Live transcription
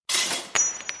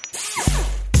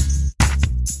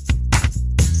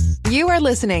You are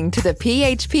listening to the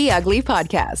PHP Ugly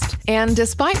podcast. And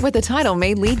despite what the title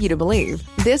may lead you to believe,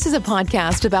 this is a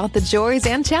podcast about the joys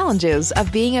and challenges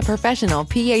of being a professional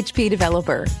PHP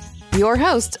developer. Your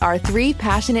hosts are three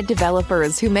passionate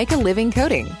developers who make a living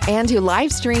coding and who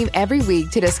live stream every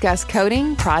week to discuss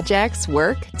coding, projects,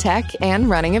 work, tech, and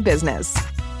running a business.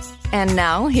 And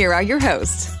now, here are your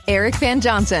hosts, Eric Van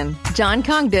Johnson, John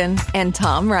Congdon, and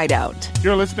Tom Rideout.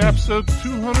 You're listening to episode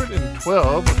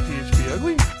 212 of PHP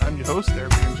Ugly. I'm your host,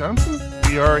 Eric Van Johnson.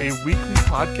 We are a weekly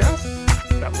podcast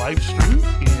that live streams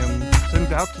and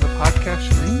sends out to the podcast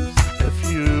streams.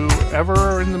 If you ever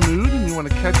are in the mood and you want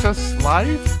to catch us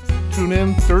live, tune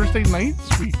in Thursday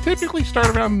nights. We typically start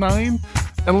around 9,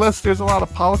 unless there's a lot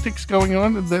of politics going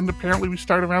on, and then apparently we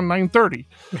start around 9:30.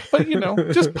 But,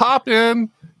 just pop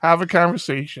in, have a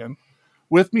conversation.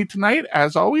 With me tonight,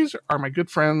 as always, are my good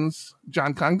friends,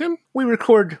 John Congdon. We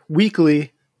record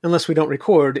weekly, unless we don't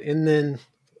record, and then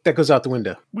that goes out the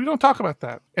window. We don't talk about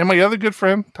that. And my other good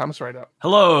friend, Thomas Rideout.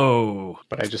 Hello.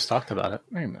 But I just talked about it.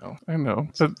 I know.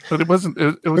 But it wasn't.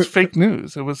 It was fake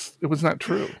news. It was not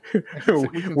true. There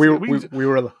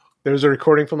was a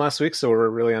recording from last week, so we're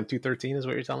really on 213, is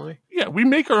what you're telling me? Yeah, we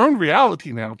make our own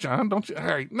reality now, John. Don't you? All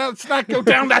right, now let's not go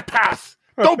down that path.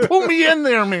 Don't pull me in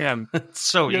there, man. It's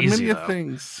so easy, many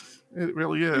things. It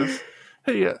really is.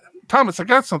 Hey, Thomas, I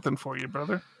got something for you,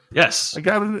 brother. Yes. I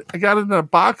got it in a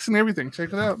box and everything.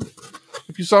 Check it out.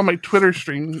 If you saw my Twitter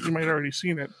stream, you might have already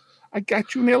seen it. I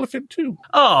got you an elephant, too.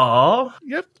 Oh.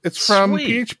 Yep. It's from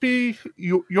sweet. PHP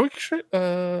Yorkshire.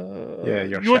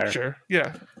 Yorkshire.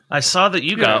 Yeah. I saw that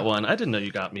you got one. I didn't know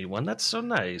you got me one. That's so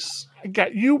nice. I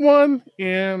got you one,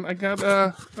 and I got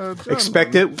John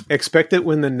Expect one. Expect it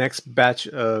when the next batch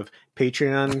of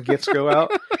Patreon gifts go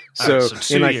out. So, right,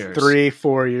 so in 2 years.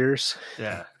 3-4 years.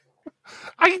 Yeah.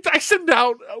 I send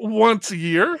out once a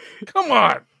year. Come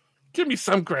on. Give me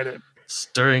some credit. It's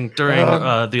during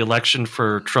the election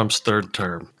for Trump's third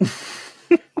term.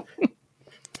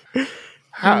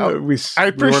 I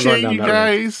appreciate you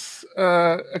guys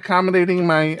accommodating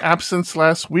my absence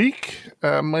last week.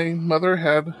 My mother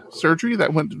had surgery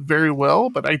that went very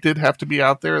well, but I did have to be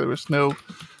out there. There was no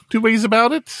two ways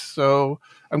about it. So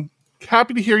I'm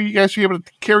happy to hear you guys were able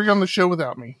to carry on the show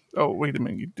without me. Oh, wait a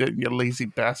minute. You did, you lazy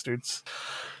bastards.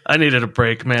 I needed a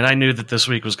break, man. I knew that this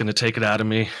week was going to take it out of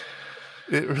me.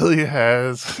 It really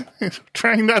has.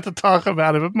 Trying not to talk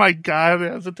about it, but my God, it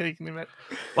hasn't taken a minute.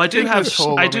 Well,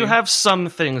 I do have some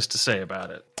things to say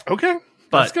about it. Okay,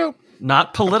 but let's go.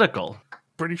 Not political.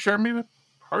 Pretty sure I made a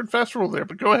hard fast rule there,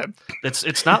 but go ahead.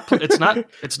 It's not political.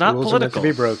 Rules are meant to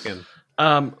be broken.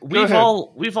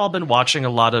 We've all been watching a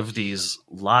lot of these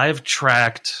live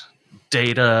tracked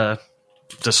data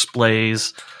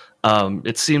displays.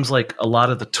 It seems like a lot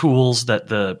of the tools that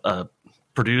the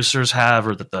producers have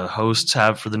or that the hosts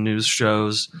have for the news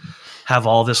shows have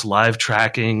all this live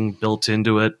tracking built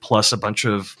into it, plus a bunch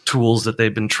of tools that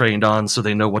they've been trained on so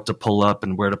they know what to pull up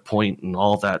and where to point and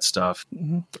all that stuff.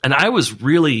 Mm-hmm. And I was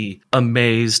really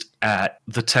amazed at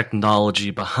the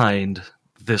technology behind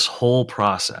this whole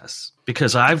process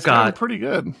because I've got pretty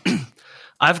good.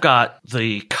 I've got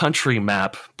the country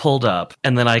map pulled up,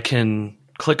 and then I can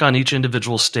click on each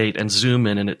individual state and zoom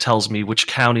in, and it tells me which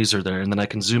counties are there. And then I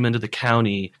can zoom into the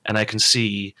county and I can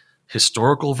see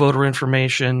historical voter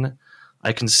information.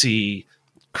 I can see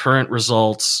current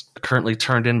results, currently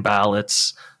turned in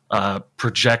ballots,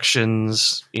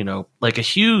 projections, like a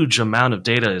huge amount of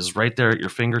data is right there at your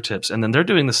fingertips. And then they're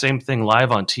doing the same thing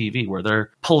live on TV where they're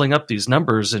pulling up these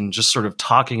numbers and just sort of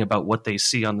talking about what they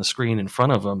see on the screen in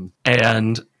front of them.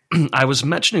 And I was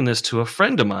mentioning this to a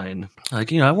friend of mine.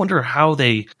 Like, I wonder how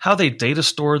they data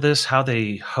store this, how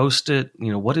they host it.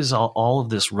 What is all of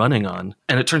this running on?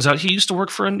 And it turns out he used to work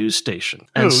for a news station.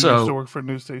 Who used to work for a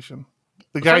news station?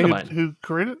 The guy who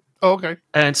created it? Oh, okay.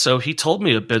 And so he told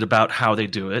me a bit about how they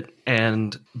do it.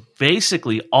 And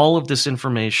basically all of this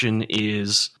information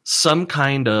is some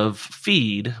kind of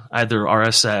feed, either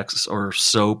RSX or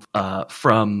SOAP,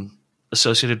 from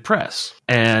Associated Press.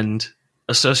 And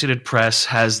Associated Press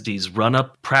has these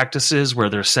run-up practices where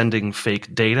they're sending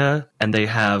fake data, and they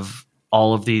have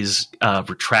all of these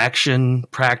retraction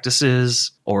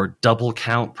practices or double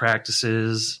count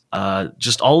practices,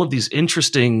 just all of these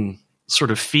interesting sort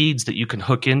of feeds that you can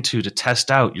hook into to test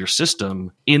out your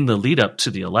system in the lead up to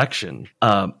the election.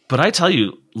 But I tell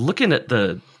you, looking at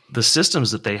the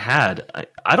systems that they had,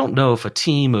 I don't know if a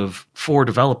team of 4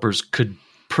 developers could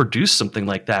produce something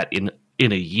like that in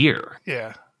a year.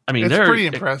 Yeah. I mean, it's pretty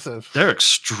impressive. They're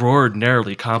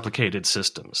extraordinarily complicated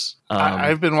systems.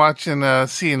 I've been watching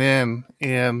CNN,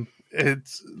 and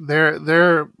it's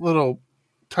their little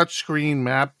touchscreen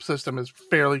map system is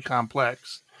fairly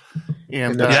complex.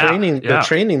 And the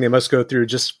training they must go through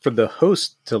just for the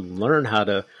host to learn how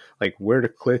to, like, where to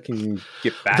click and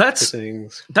get back to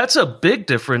things. That's a big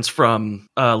difference from,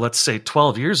 let's say,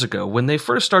 12 years ago when they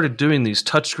first started doing these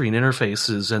touchscreen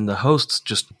interfaces and the hosts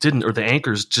just didn't, or the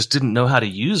anchors just didn't know how to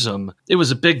use them. It was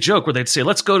a big joke where they'd say,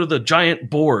 let's go to the giant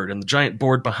board, and the giant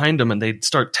board behind them, and they'd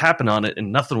start tapping on it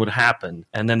and nothing would happen.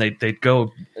 And then they'd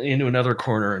go into another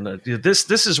corner and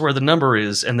this is where the number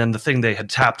is. And then the thing they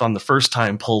had tapped on the first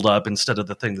time pulled up instead of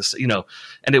the thing,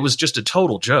 and it was just a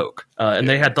total joke. And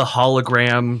they had the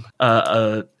hologram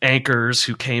anchors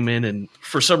who came in, and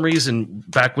for some reason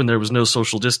back when there was no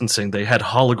social distancing they had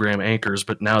hologram anchors,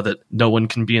 but now that no one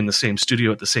can be in the same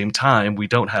studio at the same time, we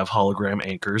don't have hologram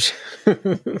anchors.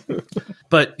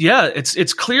 But yeah,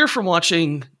 it's clear from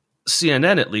watching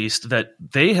CNN at least that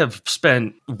they have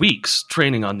spent weeks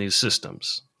training on these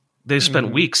systems. They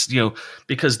spent weeks,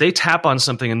 because they tap on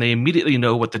something and they immediately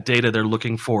know what the data they're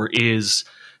looking for is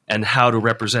and how to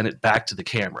represent it back to the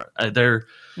camera.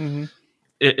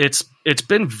 It's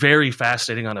been very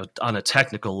fascinating on a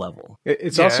technical level.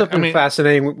 It's also been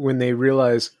fascinating when they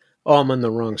realize, I'm on the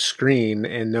wrong screen,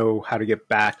 and know how to get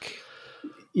back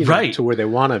to where they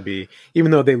want to be.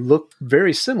 Even though they look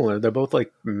very similar, they're both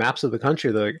like maps of the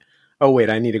country. They're like, oh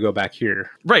wait, I need to go back here.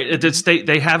 Right.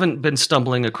 They haven't been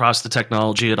stumbling across the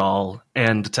technology at all,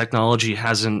 and the technology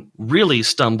hasn't really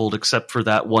stumbled except for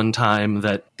that one time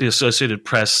that the Associated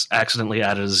Press accidentally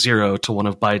added a 0 to one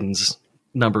of Biden's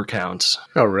number counts.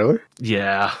 Oh, really?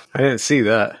 Yeah. I didn't see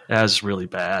that. That's really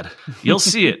bad. You'll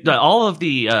see it. All of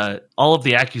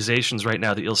the accusations right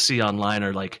now that you'll see online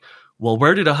are like, well,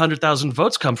 where did 100,000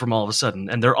 votes come from all of a sudden?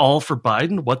 And they're all for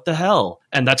Biden? What the hell?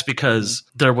 And that's because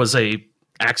there was a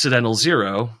accidental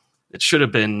 0. It should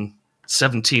have been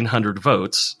 1,700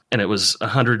 votes, and it was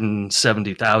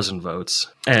 170,000 votes.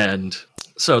 And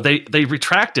so they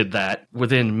retracted that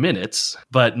within minutes,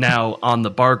 but now on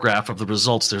the bar graph of the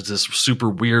results, there's this super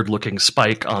weird looking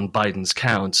spike on Biden's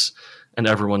counts, and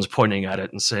everyone's pointing at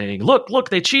it and saying, look,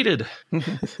 they cheated.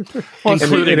 Well,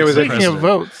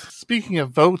 speaking of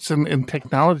votes and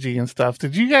technology and stuff,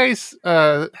 did you guys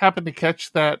happen to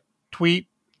catch that tweet?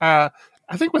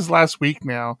 I think it was last week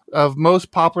now, of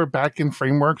most popular backend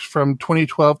frameworks from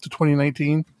 2012 to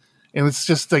 2019. And it's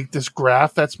just like this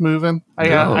graph that's moving.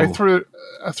 I threw it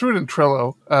in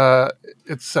Trello.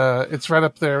 It's right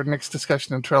up there, next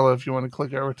discussion in Trello if you want to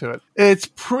click over to it. It's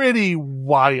pretty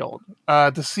wild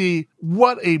to see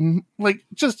what a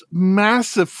just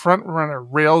massive front runner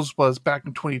Rails was back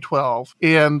in 2012.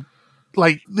 And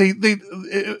like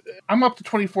I'm up to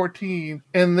 2014,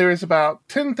 and there's about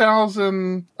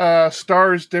 10,000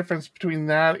 stars difference between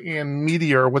that and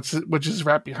Meteor, which is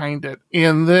right behind it.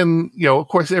 And then of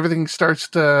course everything starts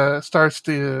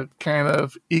to kind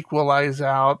of equalize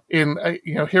out. And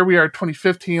here we are,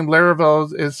 2015.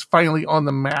 Laravel is finally on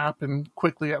the map and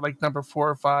quickly at like number 4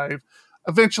 or 5.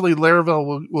 Eventually,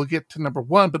 Laravel will get to number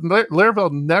 1, but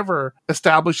Laravel never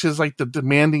establishes like the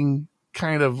demanding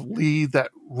kind of lead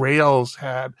that Rails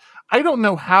had. I don't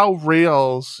know how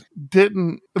Rails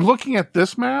didn't, looking at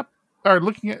this map, or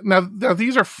looking at, now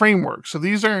these are frameworks, so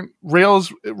these aren't,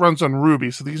 Rails runs on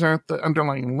Ruby, so these aren't the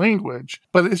underlying language,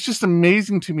 but it's just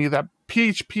amazing to me that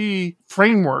PHP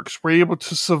frameworks were able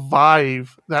to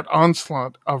survive that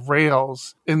onslaught of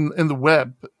Rails in the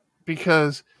web,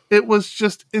 because it was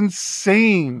just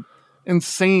insane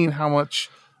how much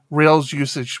Rails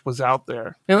usage was out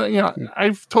there. And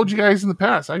I've told you guys in the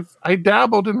past, I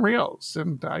dabbled in Rails,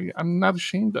 and I'm not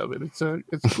ashamed of it. It's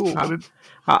cool.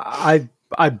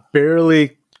 I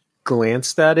barely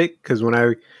glanced at it because when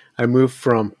I moved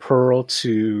from Perl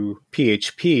to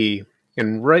PHP,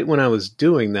 and right when I was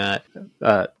doing that,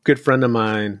 a good friend of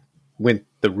mine went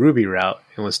the Ruby route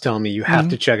and was telling me, you have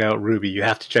to check out Ruby, you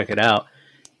have to check it out.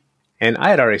 And I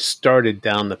had already started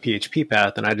down the PHP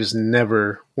path, and I just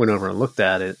never went over and looked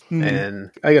at it. And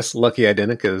I guess lucky I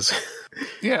didn't, because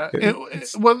yeah.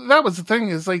 Well, that was the thing,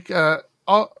 is like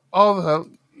all the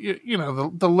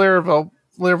the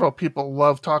Laravel people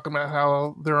love talking about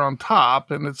how they're on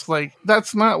top, and it's like,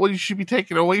 that's not what you should be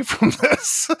taking away from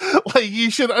this. Like,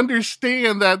 you should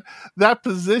understand that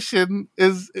position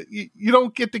is, you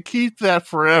don't get to keep that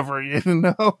forever.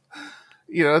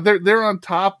 They're on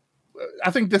top.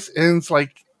 I think this ends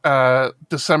like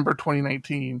December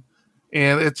 2019,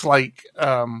 and it's like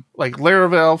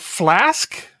Laravel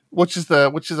Flask, which is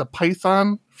a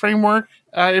Python framework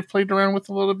I've played around with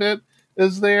a little bit.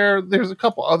 Is there? There's a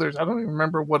couple others. I don't even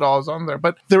remember what all is on there,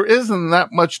 but there isn't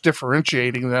that much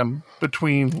differentiating them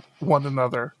between one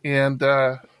another, and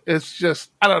it's just,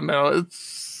 I don't know.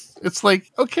 It's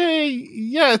like, okay,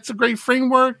 yeah, it's a great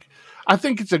framework. I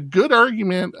think it's a good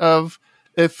argument of,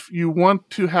 if you want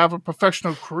to have a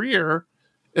professional career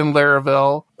in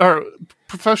Laravel, or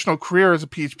professional career as a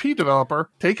PHP developer,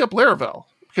 take up Laravel,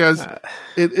 because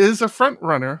it is a front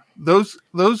runner. Those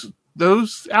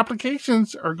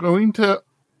applications are going to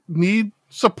need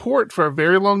support for a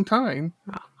very long time.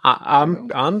 I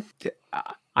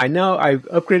know I've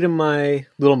upgraded my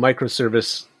little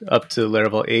microservice up to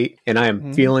Laravel 8, and I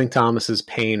am feeling Thomas's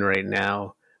pain right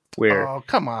now. Where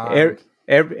come on,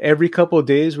 every couple of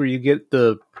days where you get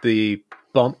the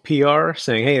bump PR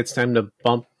saying, "Hey, it's time to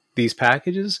bump these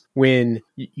packages." When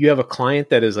you have a client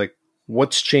that is like,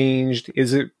 "What's changed?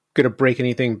 Is it going to break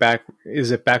anything back?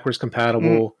 Is it backwards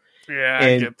compatible?" Yeah,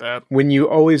 and I get that. When you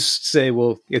always say,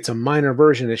 "Well, it's a minor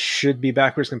version; it should be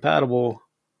backwards compatible,"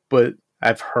 but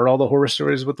I've heard all the horror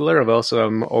stories with the Laravel, so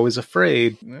I'm always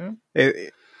afraid. Yeah.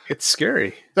 It's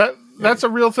scary. That's a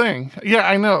real thing. Yeah,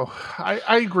 I know.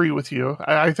 I agree with you.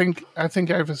 I think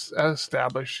I've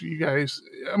established you guys.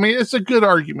 I mean, it's a good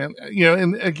argument,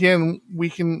 and again, we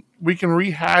can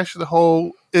rehash the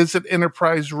whole "is it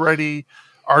enterprise ready"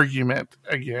 argument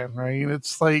again, right?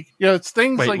 It's like, it's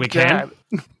things like that.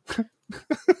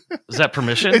 Is that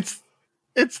permission?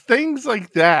 It's things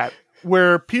like that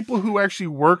where people who actually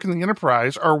work in the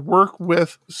enterprise or work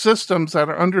with systems that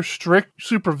are under strict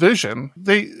supervision,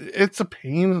 it's a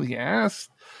pain in the ass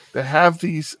to have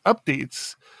these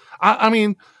updates. I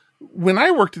mean, when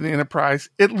I worked in the enterprise,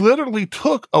 it literally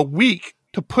took a week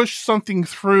to push something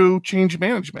through change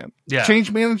management. Yeah.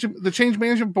 The change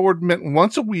management board met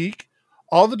once a week.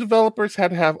 All the developers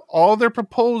had to have all their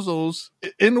proposals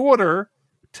in order,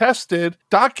 tested,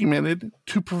 documented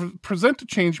to present to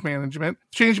change management.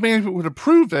 Change management would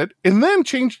approve it, and then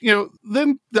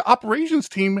then the operations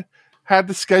team had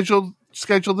to schedule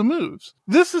the moves.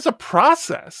 This is a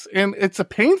process, and it's a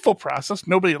painful process.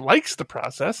 Nobody likes the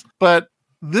process, but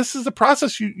this is a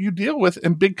process you deal with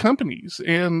in big companies.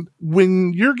 And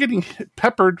when you're getting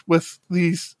peppered with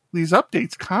these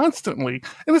updates constantly,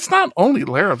 and it's not only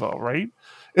Laravel, right?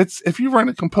 It's if you run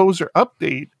a Composer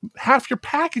update, half your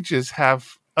packages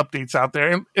have updates out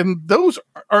there, and those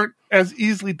aren't as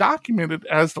easily documented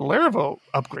as the Laravel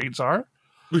upgrades are.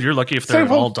 You're lucky if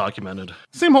they're all documented.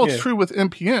 Same holds true with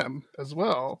NPM as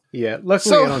well. Yeah,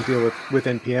 luckily I don't deal with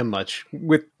NPM much.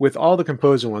 With all the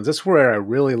Composer ones, that's where I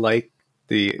really like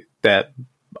that.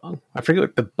 I forget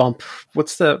what the bump.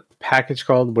 What's the package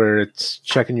called where it's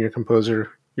checking your Composer,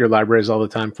 your libraries all the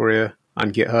time for you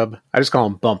on GitHub? I just call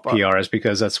them bump PRs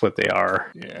because that's what they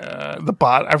are. Yeah, the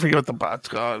bot. I forget what the bot's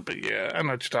called, but yeah, I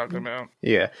know what you're talking about.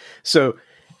 Yeah. So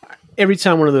every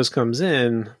time one of those comes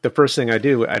in, the first thing I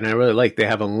do, and I really like, they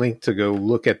have a link to go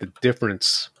look at the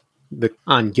difference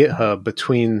on GitHub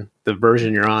between the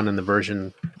version you're on and the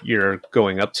version you're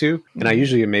going up to. And I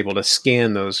usually am able to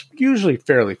scan those usually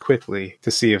fairly quickly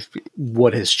to see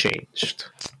what has changed.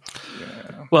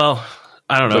 Yeah. Well,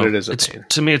 I don't know. But it is a pain.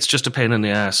 To me, it's just a pain in the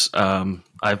ass.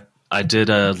 I did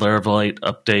a Laravel 8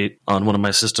 update on one of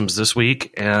my systems this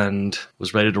week and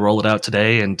was ready to roll it out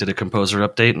today and did a Composer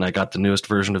update, and I got the newest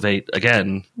version of 8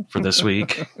 again for this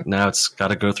week. Now it's got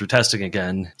to go through testing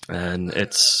again, and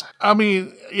it's... I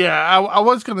mean, yeah, I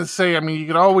was going to say, I mean, you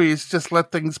could always just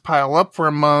let things pile up for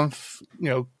a month,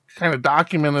 kind of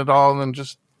document it all and then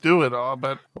just do it all,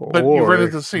 but you run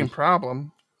into the same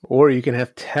problem. Or you can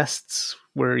have tests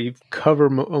where you cover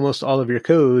almost all of your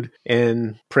code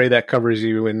and pray that covers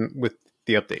you with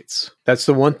the updates. That's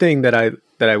the one thing that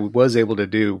I was able to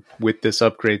do with this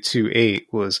upgrade to 8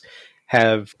 was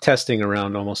have testing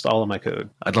around almost all of my code.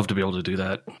 I'd love to be able to do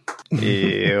that.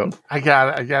 Yeah. I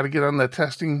got to get on the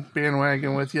testing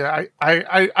bandwagon with you.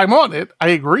 I'm on it. I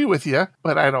agree with you,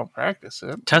 but I don't practice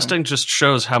it. Testing just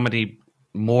shows how many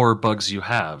more bugs you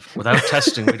have. Without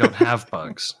testing, we don't have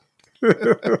bugs.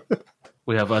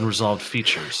 We have unresolved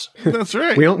features. That's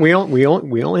right. We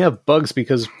only have bugs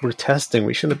because we're testing.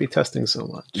 We shouldn't be testing so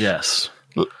much. Yes.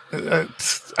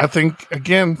 I think,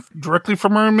 again, directly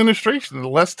from our administration,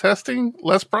 less testing,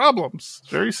 less problems.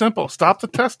 It's very simple. Stop the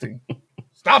testing.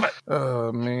 Stop it.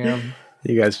 Oh, man.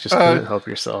 You guys just couldn't help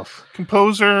yourself.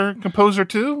 Composer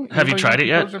 2? Have you tried it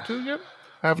yet? Composer 2 yet?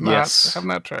 Have not. Yes. Have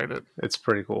not tried it. It's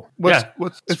pretty cool.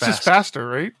 It's just faster,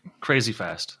 right? Crazy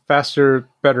fast. Faster,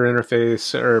 better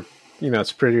interface, or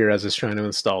it's prettier as it's trying to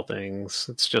install things.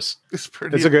 It's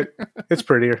prettier. It's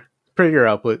prettier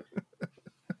output.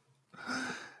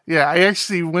 Yeah, I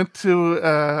actually went to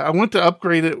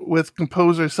upgrade it with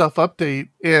Composer Self Update,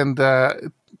 and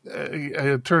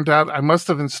it turned out I must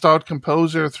have installed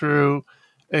Composer through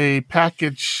a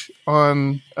package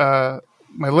on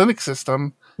my Linux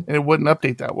system, and it wouldn't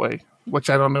update that way, which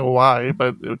I don't know why,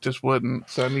 but it just wouldn't.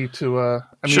 So I need to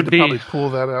probably pull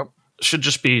that out. should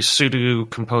just be sudo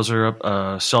composer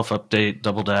self update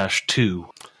 --2.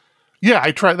 Yeah,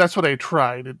 I tried. That's what I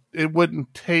tried. It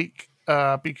wouldn't take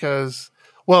because,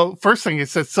 well, first thing it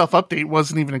said self update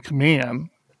wasn't even a command.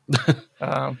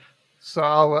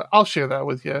 So I'll share that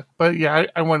with you. But yeah,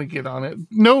 I want to get on it.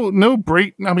 No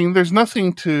break. I mean, there's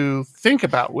nothing to think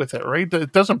about with it, right?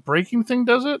 It doesn't break anything,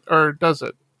 does it? Or does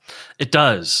it? It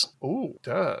does. Oh, it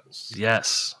does.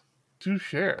 Yes. Do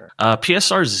share.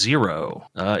 PSR 0.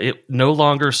 It no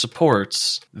longer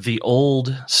supports the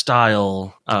old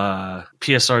style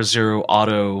PSR 0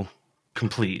 auto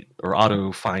complete or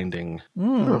auto finding.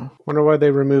 Wonder why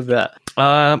they removed that.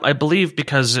 I believe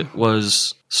because it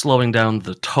was slowing down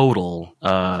the total,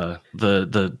 the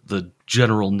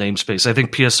general namespace. I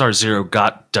think PSR 0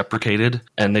 got deprecated,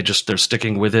 and they're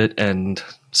sticking with it and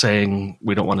saying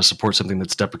we don't want to support something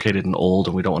that's deprecated and old,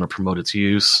 and we don't want to promote its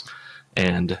use,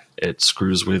 and it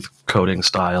screws with coding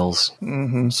styles.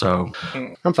 Mm-hmm. So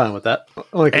I'm fine with that.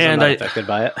 Only because I'm not affected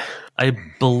by it. I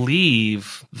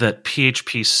believe that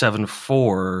PHP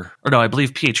 7.4, I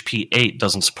believe PHP 8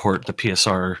 doesn't support the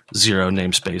PSR 0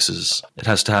 namespaces. It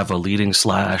has to have a leading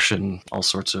slash and all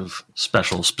sorts of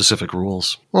specific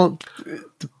rules. Well,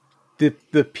 the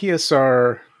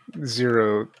PSR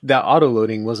 0, that auto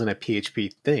loading wasn't a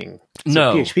PHP thing. So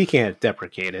no. PHP can't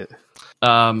deprecate it.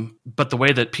 But the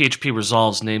way that PHP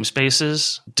resolves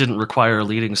namespaces didn't require a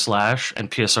leading slash,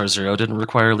 and PSR 0 didn't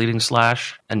require a leading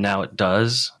slash, and now it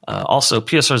does. Also,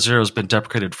 PSR 0 has been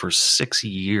deprecated for 6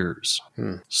 years.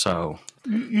 So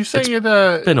you say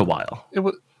it's been a while. It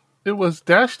was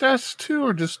 --2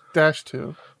 or just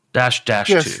 -2?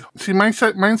 --2. See,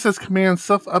 mine says command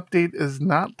self-update is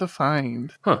not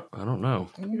defined. Huh, I don't know.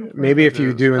 Maybe if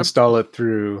you do install it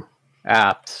through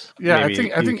apps. Yeah, I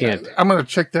think I'm going to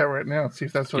check that right now and see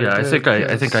if that's what. Yeah, I think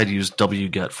I'd use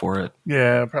wget for it.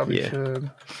 Yeah, probably should.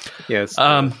 Yeah, it's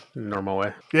the normal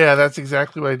way. Yeah, that's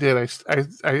exactly what I did. I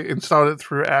installed it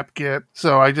through apt-get,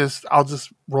 so I'll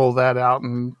just roll that out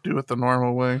and do it the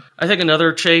normal way. I think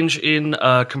another change in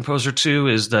Composer 2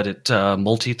 is that it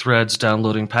multi-threads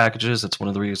downloading packages. That's one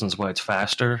of the reasons why it's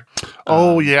faster.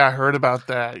 Oh, yeah, I heard about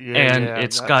that. Yeah, and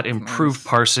it's got improved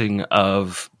parsing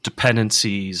of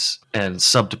dependencies and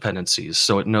sub-dependencies,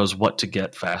 so it knows what to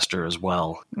get faster as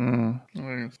well.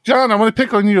 John, I want to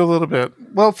pick on you a little bit.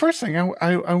 Well, first thing,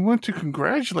 I want to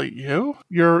congratulate you.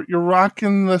 You're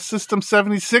rocking the System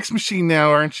 76 machine now,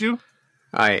 aren't you?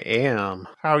 I am.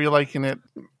 How are you liking it?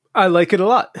 I like it a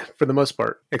lot, for the most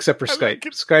part, except for Skype.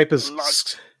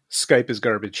 Skype is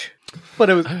garbage. But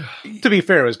it was, to be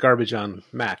fair, it was garbage on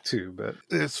Mac too. But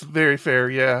it's very fair,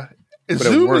 yeah. But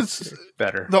Zoom it is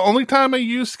better. The only time I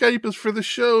use Skype is for the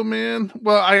show, man.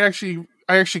 Well, I actually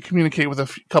communicate with a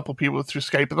couple people through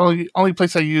Skype, but the only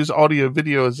place I use audio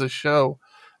video is this show.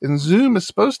 And Zoom is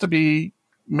supposed to be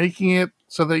making it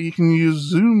so that you can use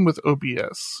Zoom with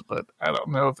OBS, but I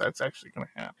don't know if that's actually going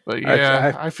to happen. But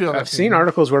yeah, I've seen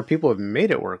articles where people have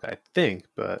made it work, I think,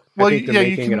 but I think they're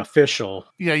making it official.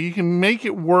 Yeah, you can make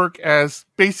it work as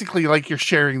basically like you're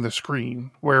sharing the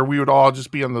screen, where we would all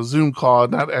just be on the Zoom call,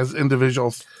 not as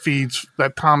individual feeds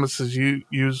that Thomas has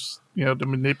use, to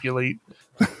manipulate.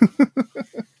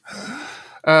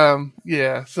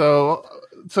 Yeah, so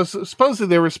supposedly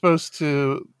they were supposed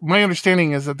to. My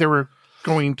understanding is that they were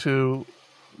going to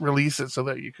release it so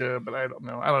that you could, but I don't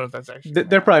know. I don't know if that's actually.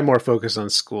 They're probably more focused on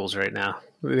schools right now.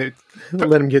 Let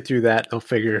them get through that. They'll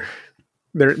figure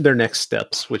their next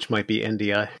steps, which might be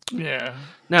NDI. Yeah.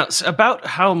 Now, about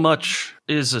how much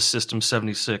is a System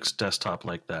 76 desktop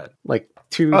like that? Like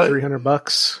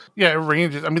 $200-$300. Yeah, it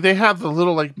ranges. I mean, they have the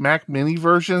little like Mac Mini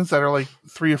versions that are like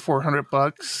 $300 or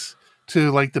 $400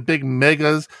 to like the big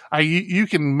megas. You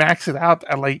can max it out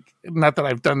at like, not that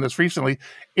I've done this recently,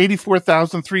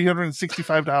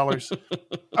 $84,365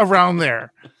 around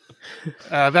there.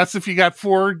 That's if you got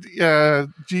 4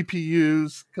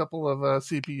 GPUs, a couple of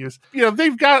CPUs.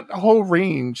 They've got a whole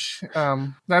range.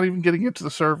 Not even getting into the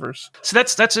servers. So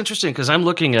that's interesting, because I'm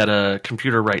looking at a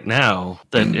computer right now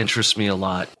that interests me a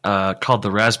lot, called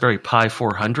the Raspberry Pi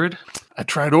 400. I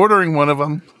tried ordering one of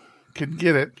them. Couldn't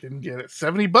get it.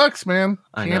 $70, man.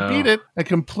 Can't beat it. A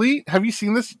complete. Have you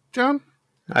seen this, John?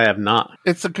 I have not.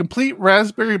 It's a complete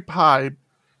Raspberry Pi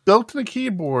built in a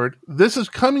keyboard. This is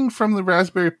coming from the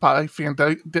Raspberry Pi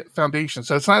Foundation.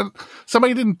 So it's not,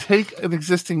 somebody didn't take an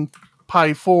existing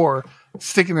Pi 4,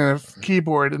 stick it in a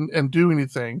keyboard and do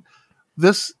anything.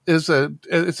 This is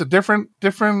it's a different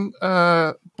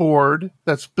board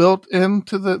that's built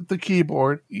into the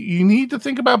keyboard. You need to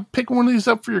think about picking one of these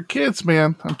up for your kids,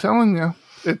 man. I'm telling you,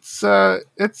 it's a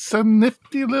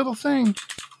nifty little thing.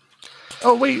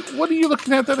 Oh wait, what are you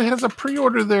looking at that has a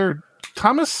pre-order there,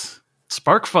 Thomas?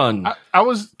 Spark Fun. I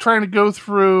was trying to go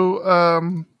through. I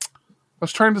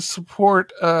was trying to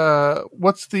support.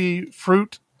 What's the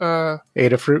fruit?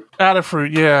 Adafruit.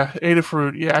 Adafruit, yeah,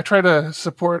 Adafruit. Yeah, I try to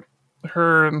support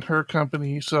her and her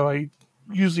company, so I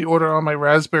usually order all my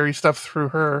raspberry stuff through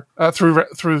her,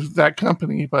 through that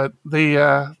company. But they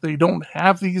don't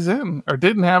have these in, or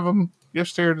didn't have them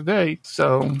yesterday or today.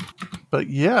 So, but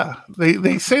yeah,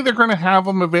 they say they're going to have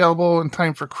them available in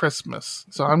time for Christmas.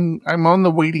 So I'm on the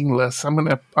waiting list. I'm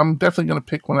definitely gonna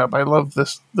pick one up. I love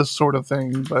this sort of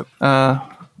thing, but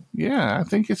yeah, I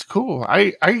think it's cool.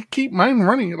 I keep mine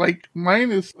running. Like,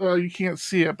 mine is, you can't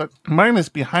see it, but mine is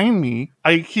behind me.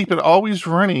 I keep it always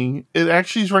running. It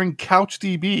actually is running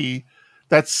CouchDB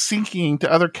that's syncing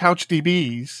to other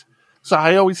CouchDBs. So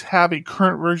I always have a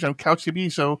current version of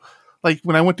CouchDB. So, like,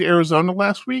 when I went to Arizona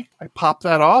last week, I popped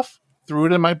that off, threw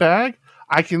it in my bag.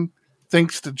 I can,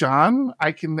 thanks to John,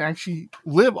 I can actually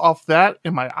live off that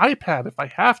in my iPad if I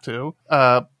have to.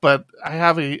 But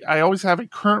I always have a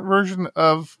current version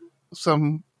of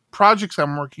some projects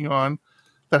I'm working on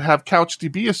that have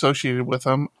CouchDB associated with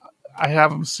them. I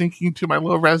have them syncing to my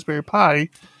little Raspberry Pi,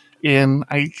 and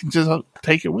I can just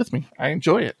take it with me. I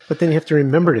enjoy it. But then you have to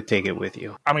remember to take it with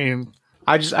you. I mean,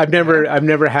 I've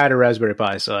never had a Raspberry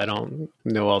Pi, so I don't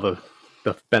know all the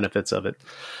benefits of it.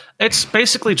 It's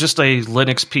basically just a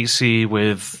Linux PC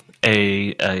with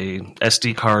a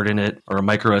SD card in it, or a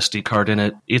micro SD card in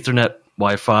it, Ethernet,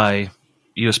 Wi-Fi,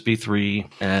 USB 3,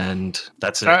 and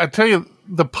that's it. I tell you,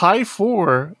 the Pi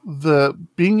 4,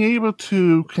 being able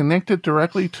to connect it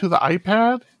directly to the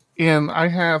iPad, and I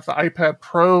have the iPad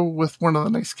Pro with one of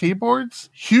the nice keyboards,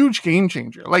 huge game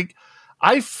changer. Like,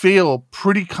 I feel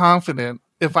pretty confident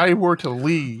if I were to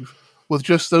leave with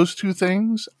just those two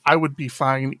things, I would be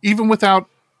fine, even without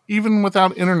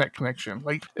internet connection.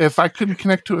 Like, if I couldn't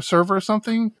connect to a server or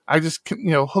something, I just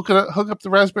hook up the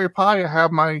Raspberry Pi. I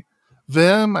have my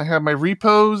Vim, I have my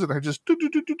repos, and I just do.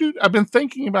 I've been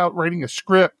thinking about writing a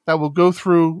script that will go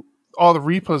through all the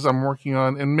repos I'm working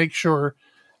on and make sure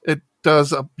it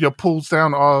does pulls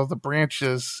down all of the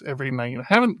branches every night. I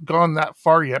haven't gone that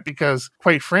far yet because,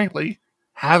 quite frankly,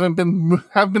 haven't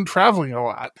been traveling a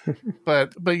lot.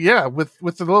 but yeah, with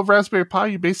the little Raspberry Pi,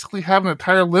 you basically have an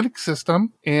entire Linux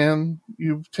system, and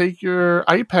you take your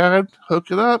iPad,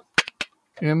 hook it up,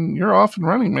 and you're off and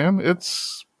running, man.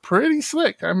 It's pretty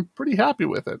slick. I'm pretty happy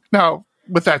with it. Now,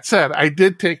 with that said, I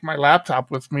did take my laptop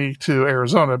with me to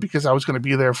Arizona because I was going to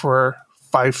be there for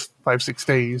 6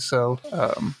 days. So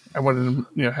I wanted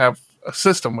to have a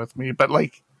system with me. But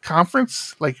like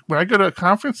conference, like when I go to a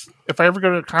conference, if I ever go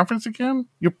to a conference again,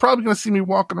 you're probably going to see me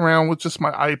walking around with just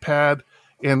my iPad,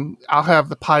 and I'll have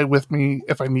the Pi with me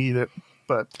if I need it.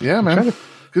 But yeah, man,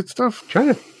 good stuff.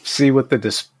 Trying to see what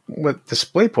what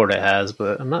DisplayPort it has,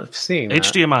 but I'm not seeing that.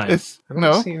 HDMI. I'm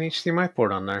not seeing an HDMI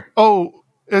port on there. Oh,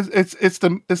 it's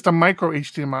the micro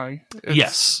HDMI.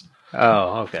 Yes.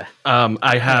 Oh, okay.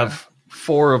 I have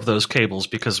 4 of those cables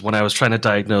because when I was trying to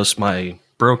diagnose my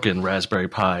broken Raspberry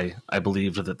Pi, I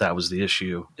believed that was the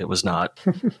issue. It was not.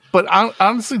 But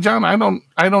honestly, John, I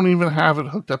don't even have it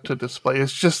hooked up to display.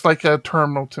 It's just like a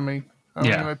terminal to me. I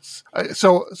mean, it's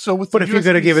so with. But if you're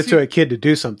going to give it to a kid to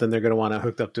do something, they're going to want it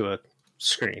hooked up to a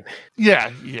screen.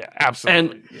 Yeah, absolutely.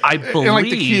 And I believe, and like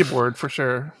the keyboard for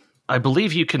sure. I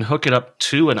believe you can hook it up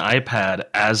to an iPad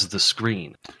as the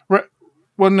screen. Right.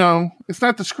 Well, no, it's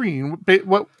not the screen.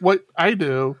 What I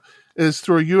do is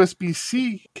through a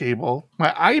USB-C cable,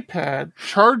 my iPad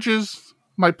charges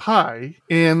my Pi,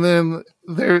 and then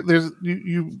there's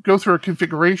you go through a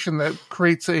configuration that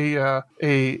creates a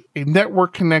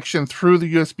network connection through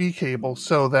the USB cable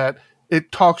so that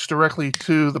it talks directly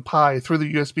to the Pi through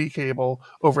the USB cable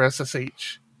over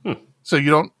SSH. So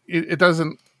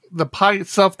the Pi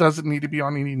itself doesn't need to be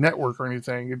on any network or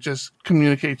anything. It just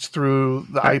communicates through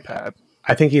the iPad.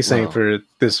 I think he's saying for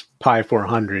this Pi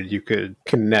 400, you could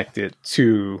connect it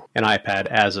to an iPad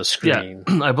as a screen.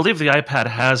 Yeah, I believe the iPad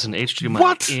has an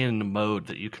HDMI in mode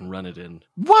that you can run it in.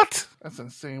 What? That's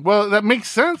insane. Well, that makes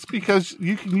sense because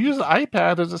you can use the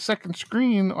iPad as a second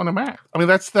screen on a Mac. I mean,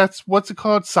 that's what's it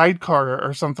called? Sidecar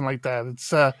or something like that.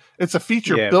 It's a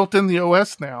feature built in the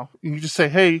OS now. You just say,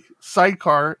 hey,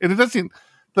 Sidecar, and it doesn't.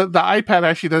 The iPad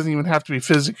actually doesn't even have to be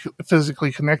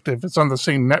physically connected. If it's on the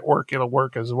same network, it'll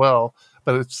work as well.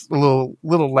 But it's a little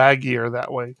laggier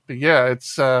that way. But yeah,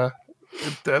 the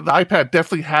iPad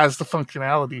definitely has the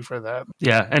functionality for that.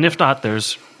 Yeah, and if not,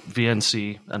 there's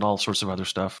VNC and all sorts of other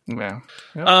stuff. Yeah.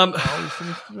 Yep. All these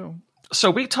things to do.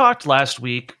 So we talked last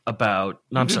week about...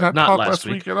 No, I'm sorry, not last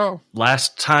week at all.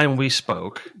 Last time we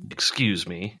spoke, excuse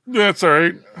me. That's all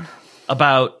right.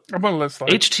 about I'm on the list.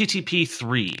 HTTP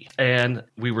 3, and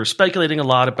we were speculating a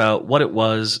lot about what it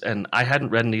was, and I hadn't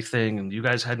read anything, and you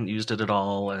guys hadn't used it at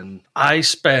all, and I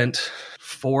spent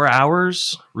 4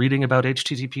 hours reading about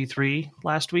HTTP 3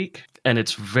 last week, and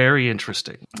it's very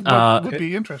interesting. What would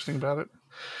be interesting about it?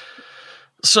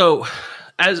 So,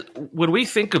 when we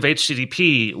think of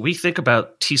HTTP, we think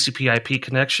about TCP/IP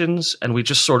connections, and we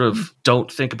just sort of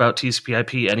don't think about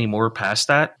TCP/IP anymore past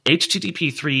that.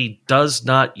 HTTP 3 does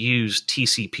not use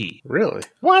TCP. Really?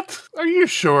 What? Are you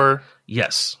sure?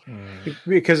 Yes.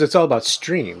 Because it's all about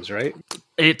streams, right?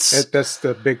 That's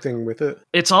the big thing with it.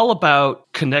 It's all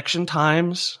about connection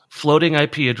times, floating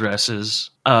IP addresses,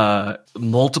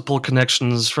 multiple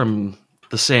connections from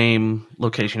the same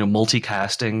location,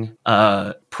 multicasting,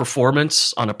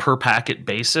 performance on a per packet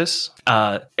basis,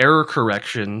 error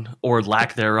correction or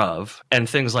lack thereof, and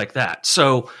things like that.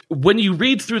 So when you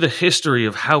read through the history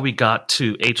of how we got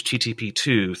to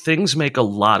HTTP2, things make a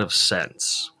lot of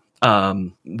sense.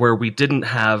 Where we didn't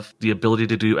have the ability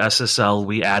to do SSL,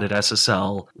 we added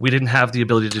SSL. We didn't have the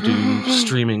ability to do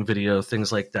streaming video,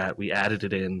 things like that. We added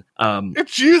it in.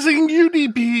 It's using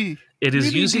UDP. It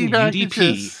is UDP using packages.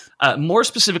 UDP. More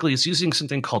specifically, it's using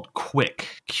something called QUIC,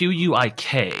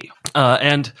 QUIK,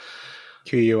 and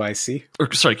QUIC.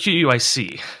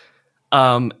 QUIC.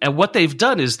 And what they've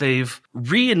done is they've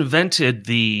reinvented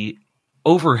the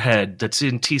overhead that's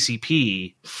in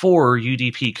TCP for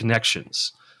UDP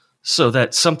connections, so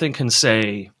that something can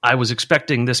say, I was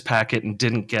expecting this packet and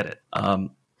didn't get it.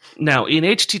 Now, in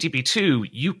HTTP2,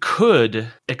 you could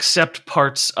accept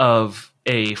parts of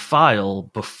a file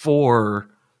before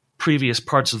previous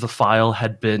parts of the file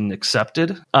had been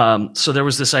accepted. So there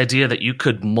was this idea that you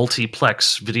could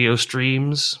multiplex video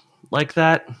streams like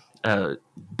that.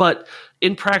 But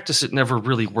in practice, it never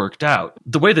really worked out.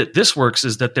 The way that this works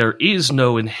is that there is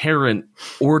no inherent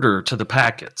order to the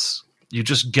packets. You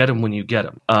just get them when you get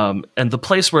them. And the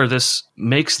place where this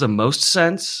makes the most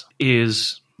sense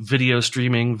is video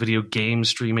streaming, video game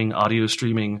streaming, audio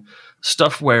streaming,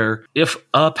 stuff where if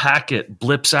a packet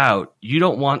blips out, you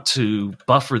don't want to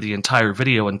buffer the entire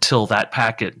video until that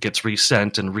packet gets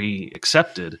resent and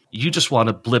re-accepted. You just want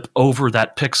to blip over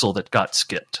that pixel that got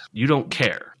skipped. You don't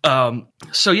care.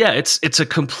 So yeah, it's a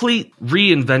complete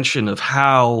reinvention of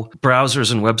how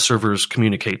browsers and web servers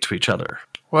communicate to each other.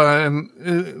 Well,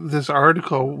 and this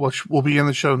article, which will be in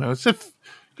the show notes, if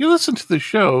you listen to the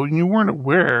show and you weren't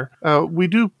aware, we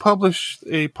do publish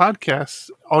a podcast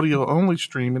audio only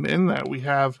stream, and in that we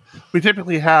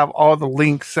typically have all the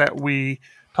links that we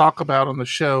talk about on the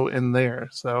show in there.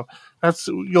 So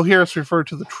you'll hear us refer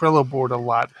to the Trello board a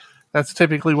lot. That's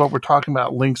typically what we're talking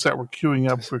about, links that we're queuing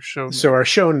up for show notes. So our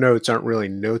show notes aren't really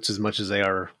notes as much as they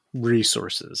are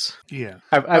resources. Yeah.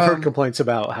 I've heard complaints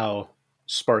about how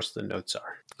sparse the notes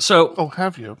are. So,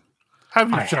 have you? Have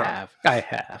you, John? I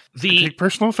have. I take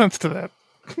personal offense to that.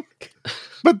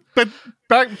 but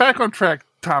back on track,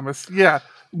 Thomas. Yeah,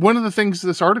 one of the things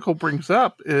this article brings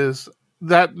up is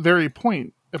that very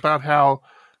point about how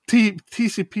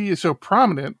TCP is so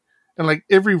prominent, and like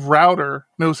every router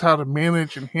knows how to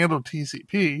manage and handle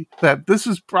TCP, that this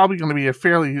is probably going to be a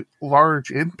fairly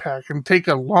large impact and take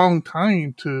a long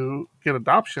time to get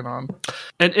adoption on.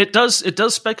 And it does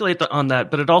speculate on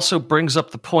that, but it also brings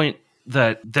up the point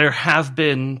that there have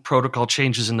been protocol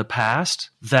changes in the past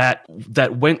that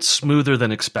went smoother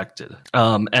than expected,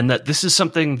 and that this is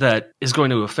something that is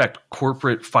going to affect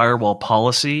corporate firewall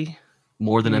policy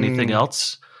more than anything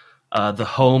else. The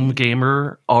home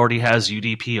gamer already has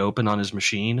UDP open on his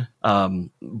machine,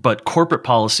 but corporate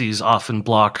policies often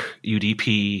block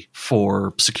UDP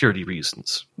for security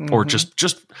reasons, or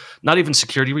just not even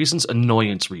security reasons,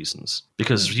 annoyance reasons,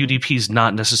 because UDP is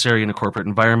not necessary in a corporate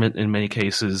environment in many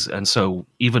cases, and so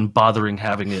even bothering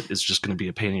having it is just going to be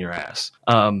a pain in your ass.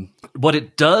 What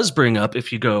it does bring up,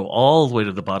 if you go all the way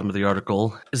to the bottom of the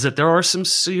article, is that there are some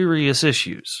serious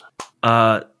issues.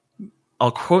 I'll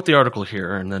quote the article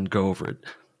here and then go over it.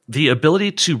 The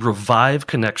ability to revive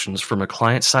connections from a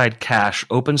client-side cache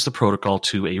opens the protocol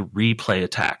to a replay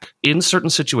attack. In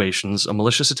certain situations, a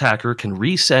malicious attacker can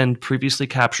resend previously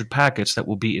captured packets that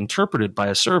will be interpreted by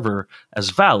a server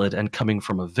as valid and coming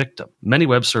from a victim. Many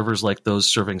web servers, like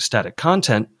those serving static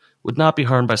content, would not be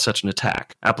harmed by such an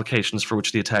attack. Applications for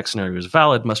which the attack scenario is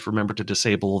valid must remember to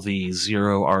disable the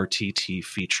 0RTT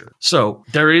feature. So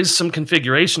there is some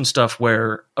configuration stuff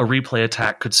where a replay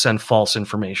attack could send false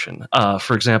information.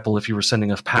 For example, if you were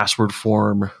sending a password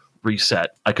form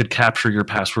reset, I could capture your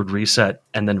password reset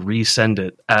and then resend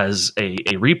it as a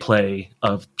replay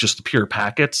of just the pure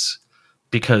packets,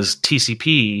 because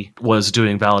TCP was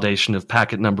doing validation of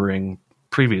packet numbering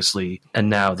previously,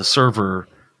 and now the server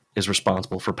is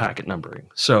responsible for packet numbering.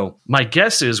 So my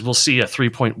guess is we'll see a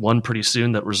 3.1 pretty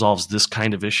soon that resolves this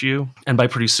kind of issue. And by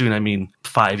pretty soon, I mean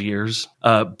 5 years.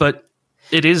 But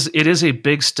it is a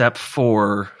big step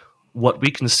for what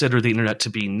we consider the internet to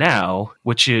be now,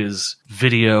 which is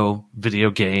video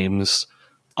games,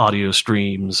 audio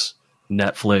streams,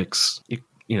 Netflix,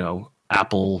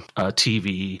 Apple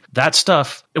TV. That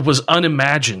stuff, it was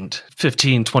unimagined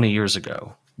 15, 20 years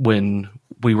ago when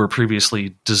we were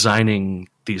previously designing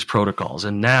these protocols.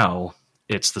 And now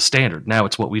it's the standard. Now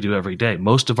it's what we do every day.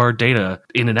 Most of our data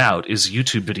in and out is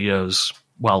YouTube videos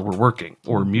while we're working,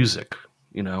 or music.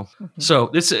 So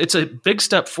it's a big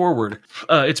step forward.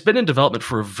 It's been in development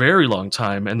for a very long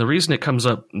time, and the reason it comes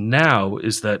up now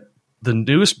is that the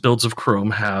newest builds of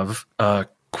Chrome have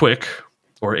Quick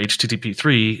or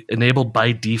HTTP3 enabled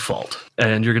by default,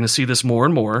 and you're going to see this more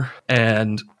and more.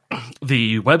 And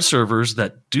the web servers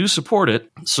that do support it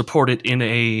in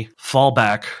a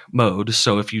fallback mode.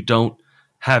 So if you don't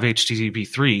have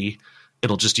HTTP3,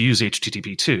 it'll just use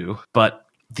HTTP2. But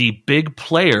the big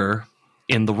player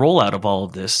in the rollout of all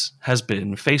of this has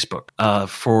been Facebook.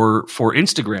 For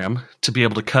Instagram to be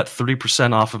able to cut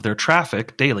 30% off of their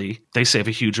traffic daily, they save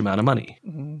a huge amount of money.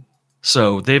 Mm-hmm.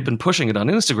 So they've been pushing it on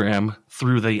Instagram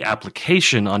through the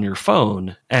application on your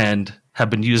phone and have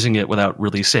been using it without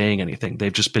really saying anything.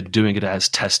 They've just been doing it as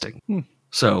testing.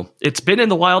 So it's been in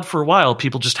the wild for a while.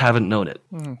 People just haven't known it.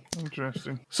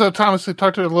 Interesting. So, Thomas, we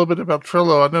talked a little bit about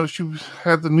Trello. I noticed you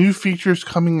had the new features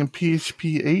coming in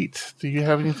PHP 8. Do you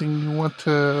have anything you want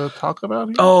to talk about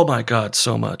here? Oh, my God,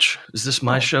 so much. Is this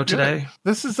my show today? Yeah.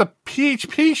 This is a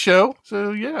PHP show.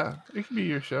 So, yeah, it can be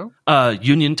your show.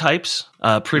 Union types.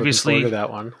 Previously, that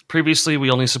one. Previously,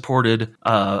 we only supported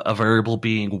a variable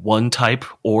being one type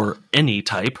or any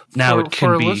type. Now it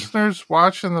can be. For listeners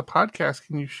watching the podcast,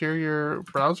 can you share your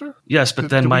browser? Yes, but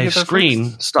then my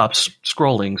screen stops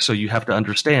scrolling, so you have to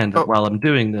understand that while I'm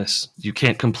doing this, you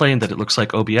can't complain that it looks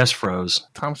like OBS froze.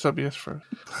 Thomas OBS froze.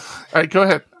 All right, go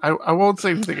ahead. I won't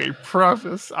say anything. I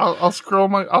promise. I'll scroll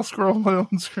my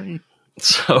own screen.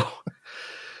 So.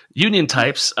 Union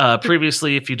types.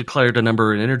 Previously, if you declared a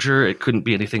number an integer, it couldn't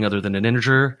be anything other than an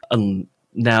integer.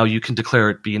 Now you can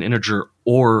declare it be an integer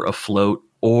or a float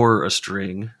or a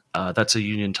string. That's a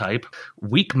union type.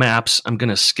 Weak maps, I'm going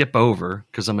to skip over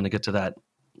because I'm going to get to that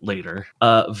later.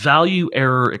 Value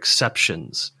error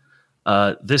exceptions.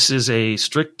 This is a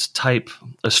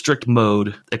strict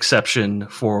mode exception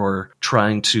for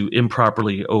trying to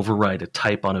improperly override a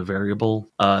type on a variable.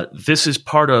 This is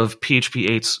part of PHP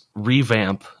 8's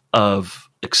revamp of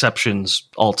exceptions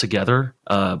altogether.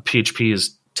 PHP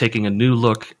is taking a new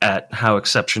look at how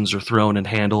exceptions are thrown and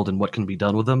handled and what can be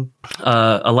done with them.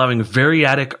 Allowing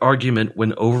variadic argument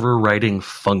when overriding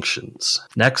functions.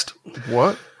 Next.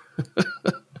 What?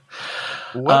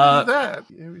 What is that?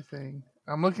 Everything.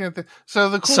 I'm looking at so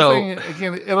the cool thing,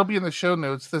 again, it'll be in the show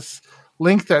notes. This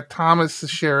link that Thomas is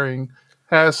sharing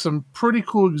has some pretty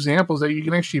cool examples that you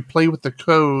can actually play with the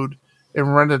code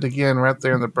and run it again right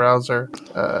there in the browser.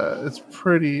 It's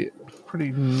pretty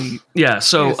neat. Yeah,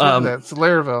 so it's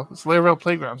Laravel. It's Laravel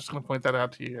Playground. I'm just going to point that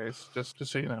out to you guys, just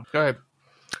so you know. Go ahead.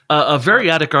 A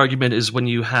variadic argument is when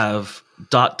you have ...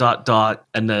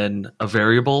 and then a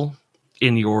variable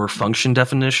in your function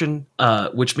definition,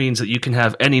 which means that you can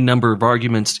have any number of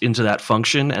arguments into that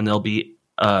function, and they'll be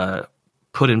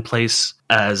put in place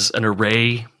as an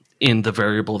array in the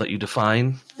variable that you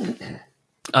define.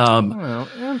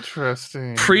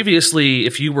 Interesting. Previously,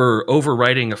 if you were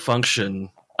overwriting a function,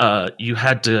 you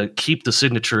had to keep the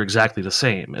signature exactly the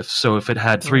same. If it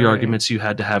had three arguments, you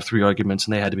had to have three arguments,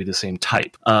 and they had to be the same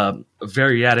type.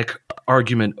 Variadic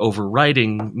argument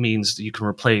overriding means that you can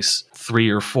replace 3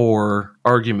 or 4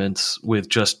 arguments with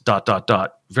just ...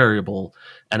 variable.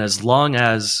 And as long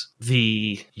as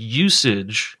the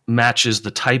usage matches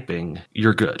the typing,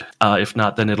 you're good. If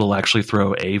not, then it'll actually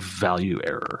throw a value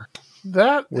error.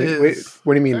 Wait,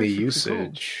 what do you mean the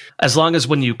usage? Cool. As long as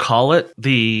when you call it,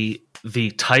 the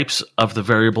types of the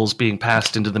variables being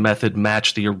passed into the method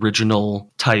match the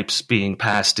original types being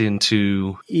passed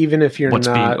into being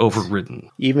overridden.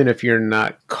 Even if you're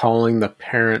not calling the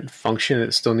parent function,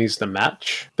 it still needs to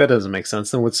match? That doesn't make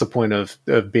sense. Then what's the point of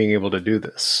being able to do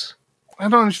this? I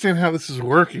don't understand how this is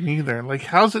working either. Like,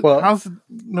 how's it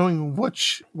knowing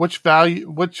which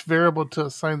variable to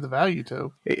assign the value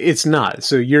to? It's not.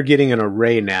 So you're getting an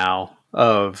array now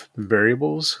of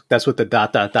variables. That's what the ...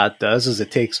 does, is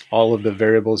it takes all of the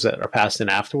variables that are passed in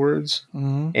afterwards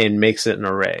and makes it an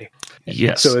array.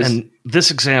 Yes. So and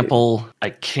this example, I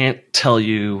can't tell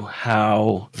you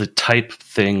how the type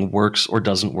thing works or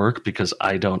doesn't work because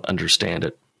I don't understand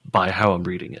it by how I'm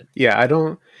reading it. Yeah,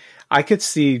 I could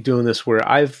see doing this where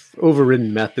I've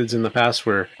overridden methods in the past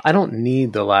where I don't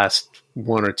need the last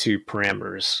one or two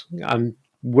parameters.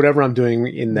 Whatever I'm doing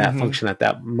in that function at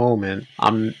that moment,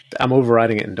 I'm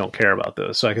overriding it and don't care about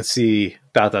those. So I can see ...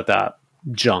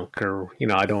 junk, or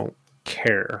I don't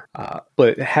care.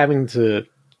 But having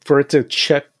for it to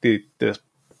check the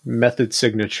method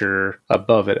signature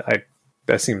above it,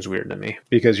 that seems weird to me,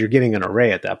 because you're getting an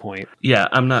array at that point. Yeah,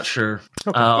 I'm not sure.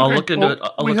 I'll look into it.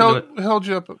 We held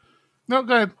you up. No,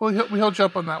 go ahead. We held you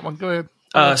up on that one. Go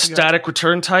ahead. Static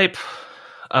return type.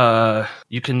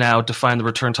 You can now define the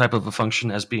return type of a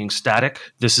function as being static.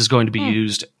 This is going to be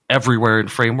used everywhere in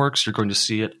frameworks. You're going to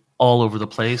see it all over the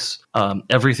place.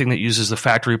 Everything that uses the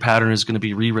factory pattern is going to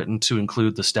be rewritten to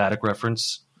include the static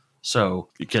reference. So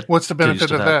you get what's the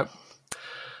benefit of that?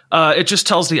 It just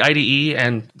tells the IDE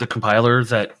and the compiler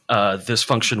that this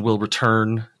function will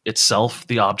return itself,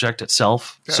 the object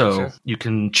itself. Gotcha. So you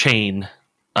can chain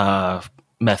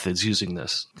methods using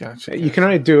this. Gotcha. You can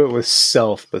already do it with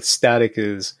self, but static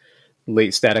is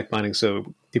late static binding.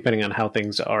 So depending on how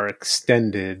things are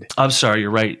extended. I'm sorry,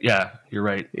 you're right. Yeah, you're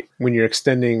right. When you're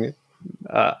extending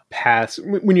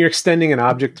when you're extending an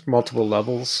object multiple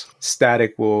levels,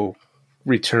 static will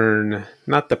return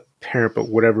not the parent, but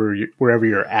wherever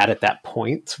you're at that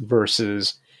point,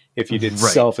 versus if you did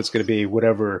self, it's going to be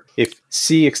whatever. If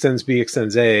C extends B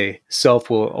extends A, self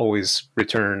will always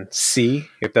return C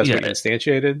if that's what you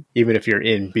instantiated, even if you're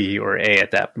in B or A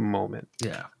at that moment.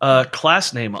 Yeah.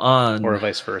 Class name on... Or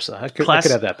vice versa. I could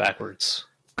have that backwards.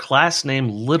 Class name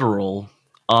literal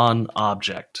on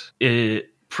object.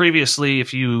 Previously,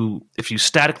 if you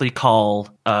statically call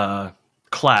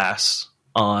class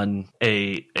on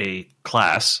a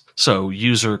class, so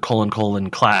user :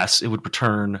 class, it would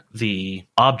return the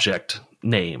object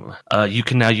name. You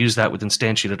can now use that with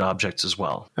instantiated objects as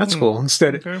well. That's cool.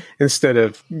 Instead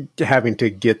of having to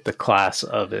get the class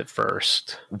of it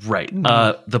first. Right.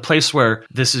 The place where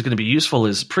this is going to be useful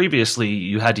is previously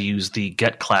you had to use the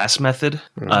get class method.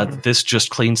 This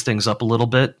just cleans things up a little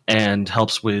bit and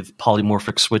helps with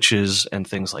polymorphic switches and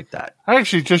things like that.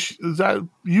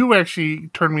 You actually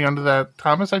turned me onto that,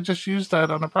 Thomas. I just used that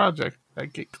on a project.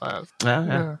 That get class.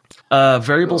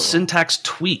 Variable syntax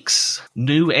tweaks.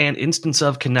 New and instance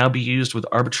of can now be used with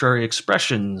arbitrary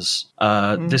expressions.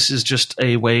 This is just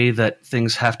a way that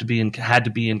things had to be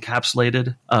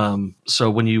encapsulated.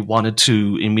 So when you wanted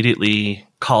to immediately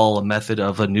call a method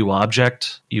of a new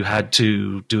object, you had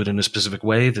to do it in a specific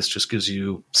way. This just gives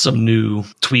you some new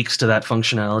tweaks to that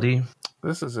functionality.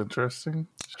 This is interesting.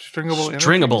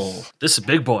 Stringable. This is a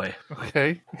big boy.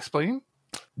 Okay, explain.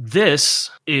 This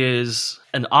is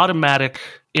an automatic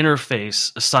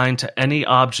interface assigned to any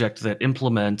object that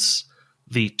implements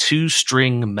the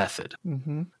toString method.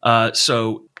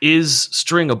 So is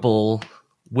stringable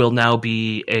will now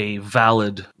be a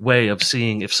valid way of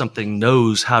seeing if something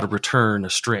knows how to return a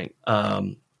string.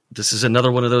 This is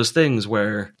another one of those things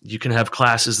where you can have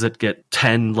classes that get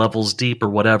 10 levels deep or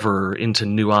whatever into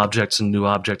new objects and new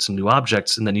objects and new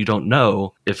objects, and then you don't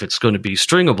know if it's going to be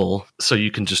stringable, so you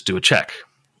can just do a check.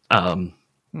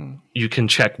 You can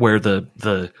check where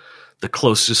the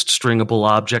closest stringable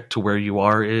object to where you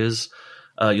are is.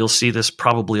 You'll see this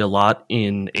probably a lot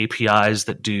in APIs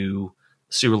that do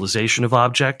serialization of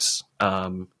objects.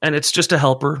 And it's just a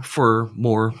helper for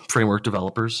more framework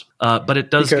developers. But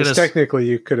it does because technically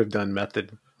you could have done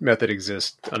method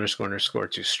exist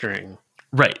 _ to string.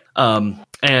 Right.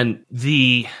 And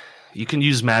you can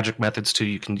use magic methods too.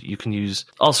 You can use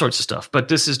all sorts of stuff. But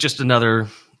this is just another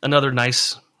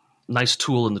nice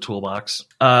tool in the toolbox.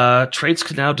 Traits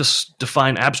can now just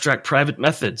define abstract private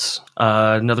methods.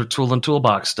 Another tool in the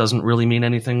toolbox. Doesn't really mean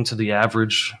anything to the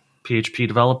average PHP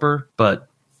developer, but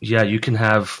yeah, you can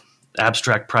have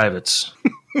abstract privates.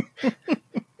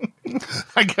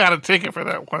 I got a ticket for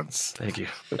that once. Thank you.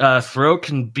 Throw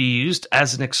can be used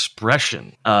as an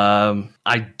expression.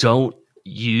 I don't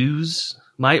use...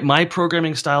 My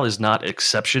programming style is not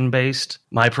exception-based.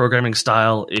 My programming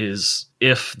style is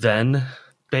if-then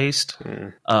based.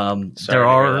 There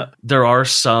are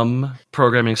some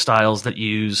programming styles that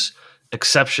use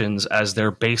exceptions as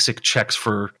their basic checks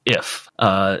for if.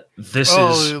 I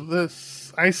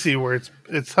see where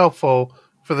it's helpful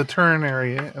for the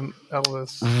ternary and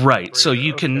LS. Right. So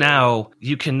you can now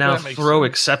throw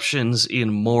exceptions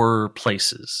in more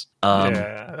places.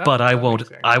 But I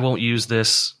won't use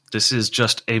this. This is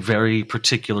just a very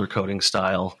particular coding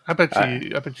style. I bet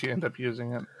you end up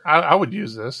using it. I would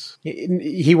use this.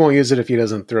 He won't use it if he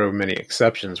doesn't throw many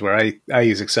exceptions, where I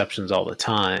use exceptions all the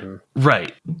time.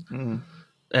 Right.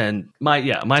 And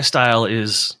my style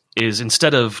is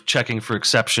instead of checking for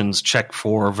exceptions, check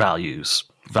for value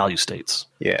states.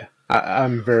 Yeah.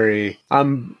 I'm very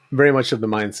much of the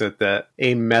mindset that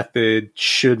a method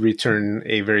should return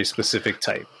a very specific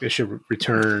type. It should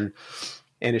return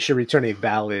a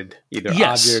valid either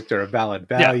object or a valid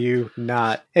value,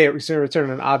 not, hey, it's going to return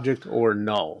an object or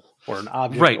null, or an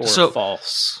object or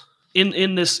false.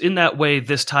 In that way,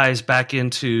 this ties back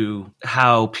into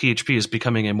how PHP is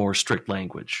becoming a more strict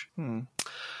language.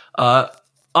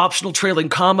 Optional trailing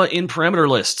comma in parameter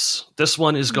lists. This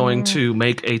one is going to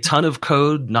make a ton of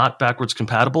code not backwards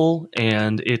compatible,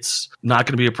 and it's not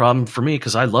going to be a problem for me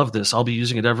because I love this. I'll be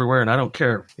using it everywhere, and I don't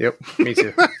care. Yep, me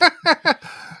too.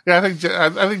 Yeah, I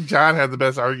think John had the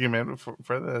best argument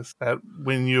for this. That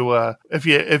when you if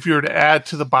you were to add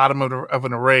to the bottom of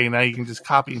an array, now you can just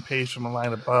copy and paste from a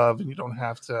line above, and you don't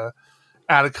have to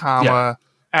add a comma,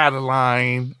 add a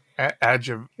line, add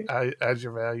your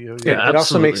value. Yeah, it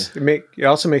also makes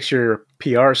your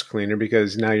PRs cleaner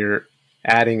because now you're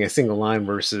adding a single line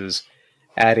versus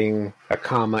adding a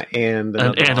comma and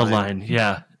a line.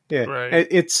 Yeah. Right.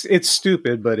 It's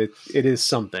stupid, but it is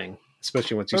something.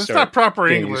 Especially once you start. It's not proper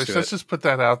English. Let's just put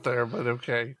that out there. But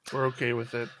okay, we're okay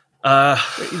with it.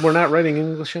 We're not writing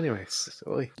English anyway.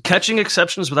 Silly. Catching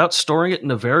exceptions without storing it in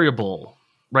a variable.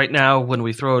 Right now, when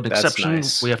we throw an exception,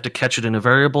 we have to catch it in a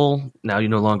variable. Now you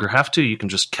no longer have to. You can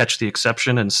just catch the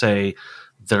exception and say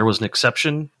there was an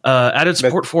exception. Added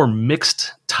support for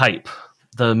mixed type.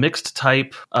 The mixed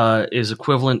type is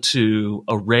equivalent to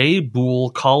array,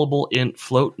 bool, callable, int,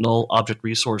 float, null, object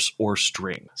resource, or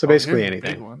string. So basically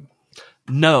anything.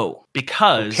 No,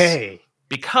 because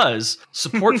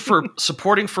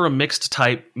supporting for a mixed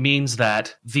type means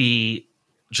that the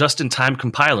just-in-time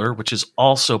compiler, which is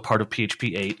also part of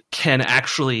PHP 8, can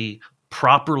actually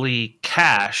properly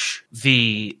cache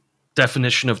the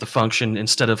definition of the function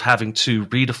instead of having to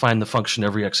redefine the function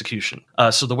every execution.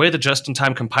 So the way the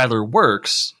just-in-time compiler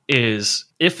works is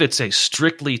if it's a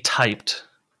strictly typed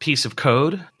piece of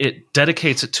code, it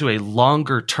dedicates it to a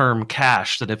longer term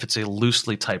cache than if it's a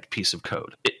loosely typed piece of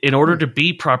code. In order to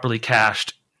be properly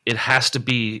cached, in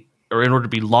order to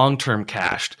be long-term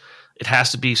cached, it has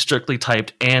to be strictly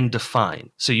typed and defined.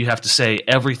 So you have to say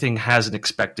everything has an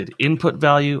expected input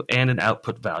value and an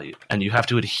output value. And you have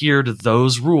to adhere to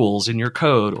those rules in your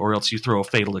code or else you throw a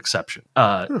fatal exception.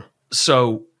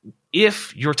 So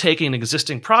if you're taking an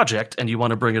existing project and you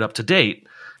want to bring it up to date,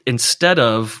 instead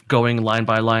of going line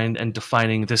by line and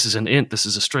defining this is an int, this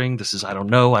is a string, this is I don't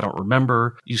know, I don't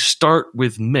remember, you start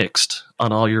with mixed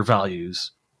on all your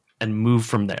values and move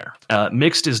from there.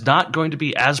 Mixed is not going to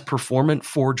be as performant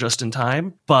for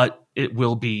just-in-time, but it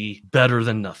will be better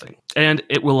than nothing. And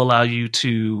it will allow you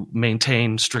to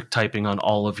maintain strict typing on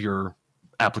all of your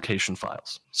application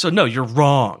files. So no, you're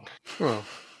wrong. Well.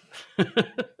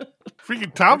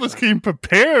 Freaking Thomas came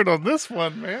prepared on this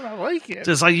one, man. I like it.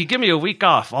 Just like, you give me a week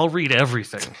off, I'll read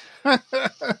everything.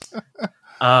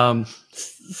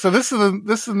 So this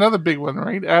is another big one,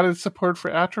 right? Added support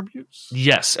for attributes?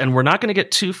 Yes, and we're not going to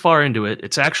get too far into it.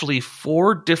 It's actually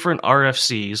 4 different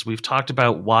RFCs. We've talked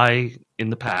about why in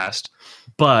the past,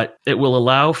 but it will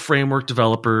allow framework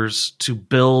developers to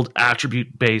build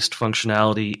attribute-based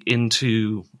functionality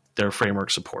into their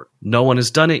framework support. No one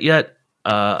has done it yet.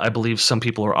 I believe some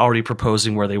people are already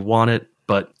proposing where they want it,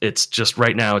 but it's just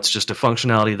right now, it's just a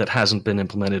functionality that hasn't been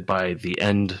implemented by the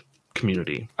end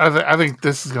community. I think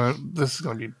this is gonna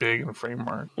be big in the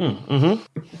framework.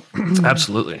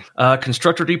 Absolutely.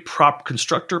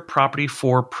 Constructor property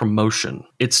for promotion.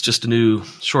 It's just a new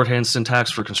shorthand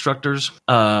syntax for constructors.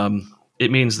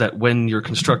 It means that when your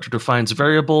constructor defines a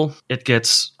variable, it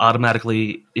gets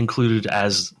automatically included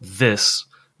as this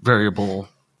variable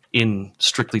in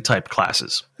strictly typed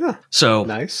classes. Huh. So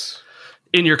nice.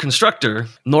 In your constructor,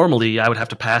 normally I would have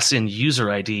to pass in user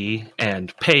ID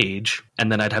and page, and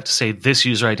then I'd have to say this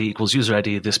user ID equals user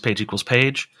ID, this page equals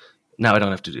page. Now I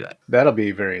don't have to do that. That'll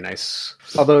be very nice.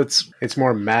 Although it's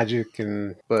more magic,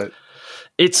 but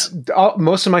it's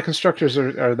most of my constructors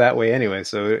are that way anyway,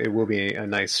 so it will be a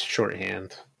nice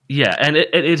shorthand. Yeah, and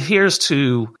it adheres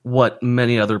to what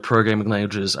many other programming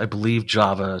languages, I believe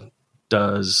Java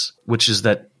does, which is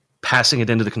that passing it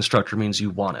into the constructor means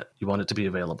you want it. You want it to be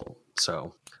available.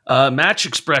 So, match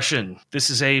expression.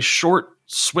 This is a short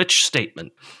switch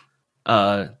statement.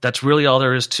 That's really all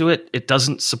there is to it. It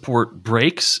doesn't support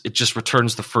breaks. It just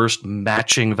returns the first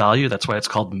matching value. That's why it's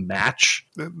called match.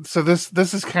 So this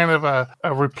is kind of not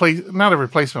a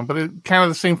replacement, but kind of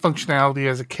the same functionality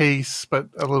as a case, but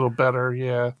a little better.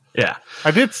 Yeah. Yeah.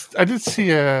 I did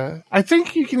see I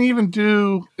think you can even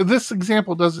do, this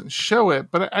example doesn't show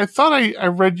it, but I thought I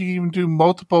read you even do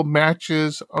multiple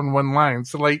matches on one line.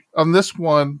 So like on this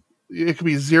one, it could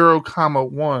be 0,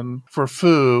 1 for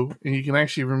foo, and you can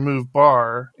actually remove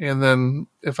bar. And then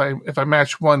if I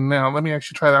match 1 now, let me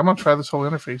actually try that. I'm gonna try this whole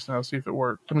interface now, see if it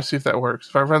works. Let me see if that works.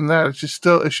 If I run that,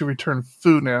 it should return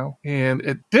foo now, and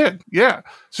it did. Yeah.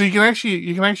 So you can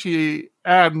actually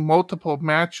add multiple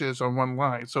matches on one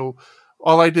line. So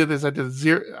all I did is I did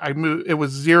 0. I moved. It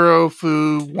was 0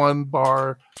 foo, 1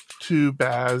 bar, 2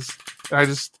 baz. And I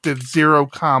just did 0,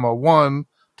 1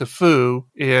 to foo,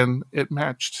 and it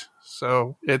matched.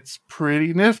 So it's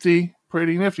pretty nifty.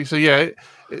 So yeah,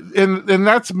 and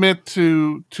that's meant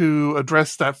to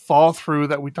address that fall through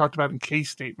that we talked about in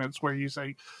case statements, where you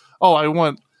say, "Oh, I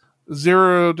want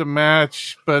 0 to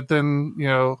match," but then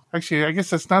actually, I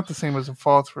guess that's not the same as a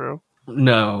fall through.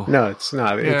 No, it's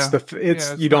not. Yeah.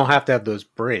 It's you don't have to have those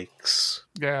breaks.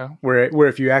 Yeah. Where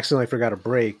if you accidentally forgot a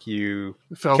break, you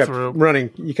kept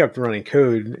running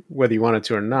code whether you wanted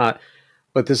to or not.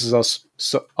 But this is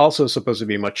also supposed to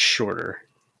be much shorter.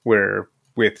 Where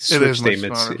with switch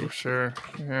statements, for sure.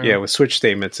 Yeah, with switch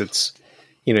statements, it's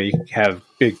you have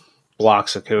big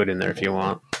blocks of code in there if you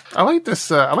want. I like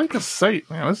this. I like this site,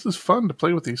 man. This is fun to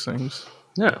play with these things.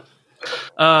 Yeah.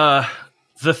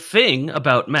 The thing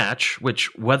about match,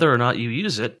 which whether or not you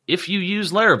use it, if you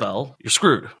use Laravel, you're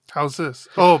screwed. How's this?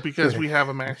 Oh, because we have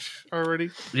a match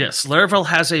already? Yes, Laravel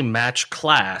has a match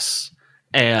class,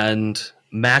 and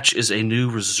match is a new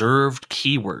reserved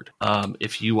keyword.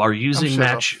 If you are using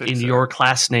match in your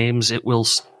class names, it will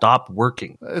stop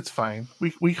working. It's fine.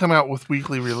 We come out with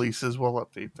weekly releases. We'll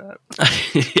update that.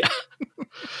 Yeah.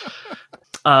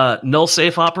 Null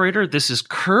safe operator. This is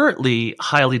currently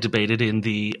highly debated in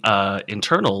the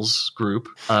internals group,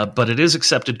 but it is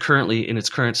accepted currently in its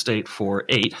current state for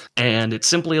 8, and it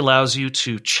simply allows you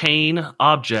to chain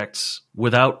objects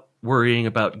without worrying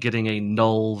about getting a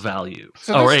null value.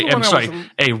 So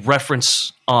a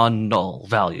reference on null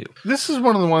value. This is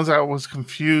one of the ones I was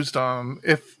confused on.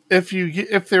 If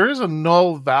there is a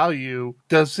null value,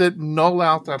 does it null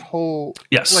out that whole?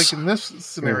 Yes. Like in this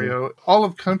scenario, all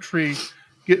of country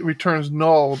returns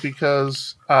null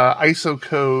because ISO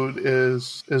code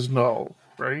is null,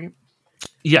 right?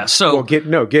 Yeah. So get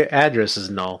address is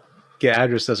null. Get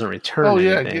address doesn't return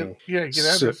anything. Get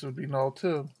address would be null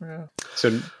too. Yeah.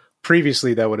 So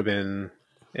previously that would have been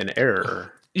an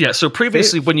error. Yeah, so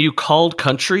previously when you called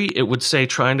country, it would say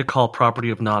trying to call property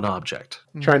of non-object.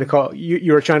 Trying to call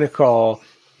you were trying to call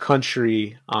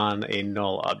country on a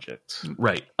null object.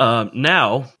 Right.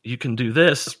 Now you can do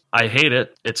this. I hate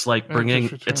it. It's like bringing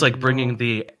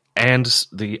the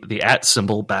at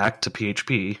symbol back to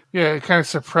PHP. Yeah, it kind of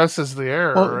suppresses the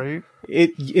error, right?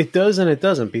 It does and it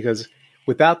doesn't, because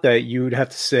without that you would have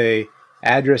to say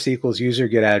address equals user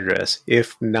get address.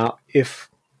 If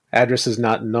address is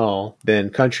not null,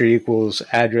 then country equals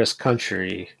address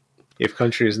country. If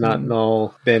country is not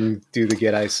null, then do the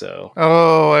get ISO.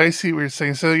 Oh, I see what you're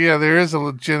saying. So yeah, there is a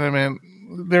legitimate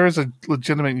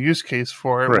use case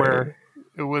for it, right, where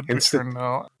it would return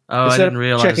null. Oh, I didn't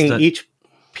realize checking that. Each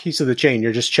piece of the chain,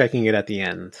 you're just checking it at the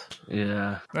end.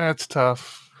 Yeah, that's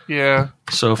tough. Yeah.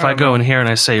 So if I go in here and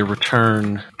I say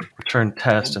return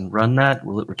test and run that,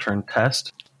 will it return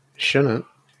test? Shouldn't.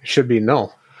 It should be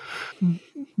null.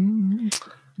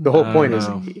 The whole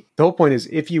point is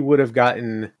if you would have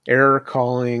gotten error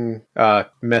calling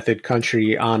method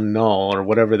country on null or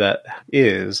whatever that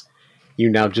is, you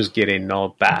now just get a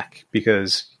null back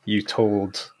because you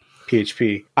told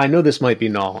PHP, I know this might be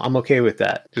null. I'm okay with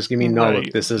that. Just give me null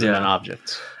if this isn't an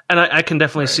object. And I can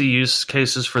definitely see use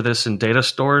cases for this in data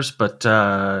stores, but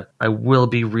I will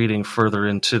be reading further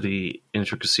into the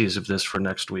intricacies of this for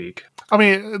next week. I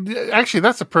mean, actually,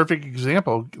 that's a perfect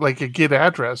example, like a get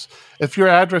address. If your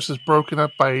address is broken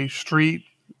up by street,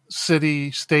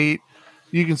 city, state,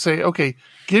 you can say, okay,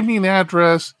 give me an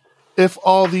address if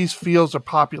all these fields are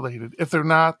populated. If they're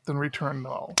not, then return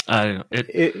null.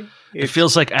 It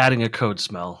feels like adding a code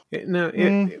smell.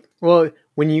 Well,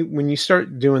 when you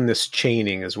start doing this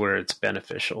chaining is where it's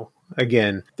beneficial.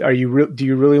 Again, do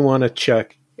you really want to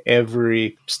check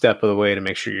every step of the way to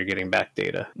make sure you're getting back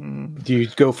data? Do you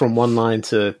go from one line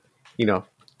to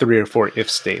 3 or 4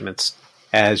 if statements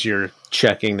as you're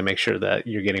checking to make sure that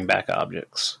you're getting back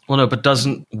objects? Well, no, but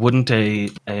wouldn't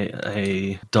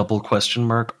a double question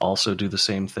mark also do the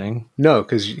same thing? No,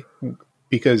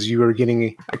 because you are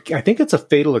getting, I think it's a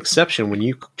fatal exception when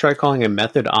you try calling a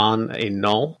method on a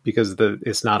null because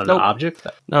it's not an object.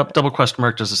 No, double question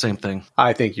mark does the same thing.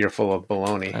 I think you're full of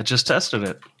baloney. I just tested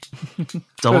it.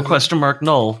 Double question mark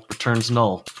null returns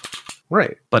null.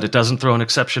 Right. But it doesn't throw an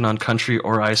exception on country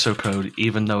or ISO code,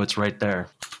 even though it's right there.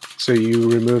 So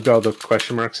you removed all the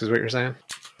question marks is what you're saying?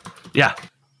 Yeah.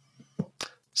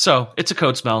 So it's a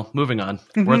code smell. Moving on.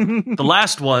 The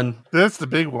last one. That's the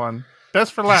big one.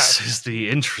 Best for last. This is the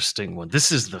interesting one.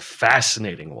 This is the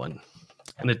fascinating one.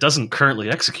 And it doesn't currently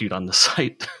execute on the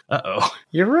site. Uh-oh.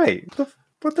 You're right.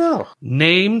 What the hell?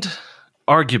 Named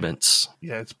arguments.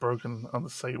 Yeah, it's broken on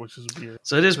the site, which is weird.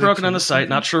 So it is broken on the site.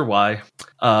 Not sure why.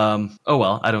 Oh,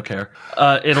 well, I don't care.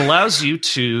 It allows you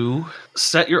to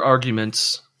set your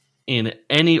arguments in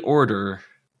any order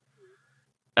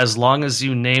as long as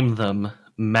you name them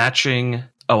matching.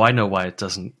 Oh, I know why it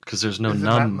doesn't, because there's no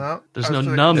num. There's no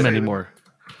num anymore.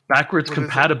 Backwards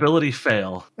compatibility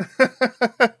fail.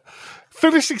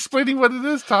 Finish explaining what it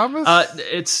is, Thomas.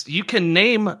 It's you can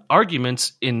name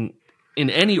arguments in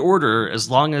any order as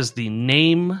long as the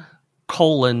name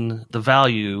colon the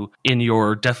value in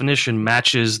your definition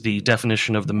matches the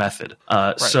definition of the method.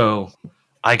 Right. So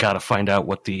I gotta find out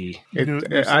what the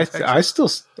I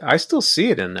still see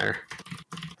it in there.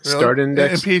 Really? Start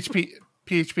index in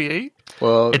PHP 8.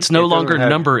 Well, it's no longer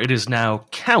number; it is now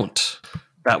count.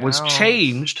 That was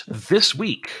changed this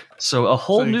week. So a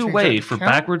whole new way for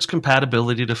backwards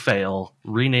compatibility to fail,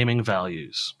 renaming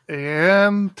values.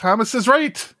 And Thomas is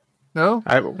right. No,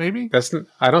 maybe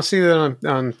I don't see that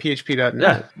on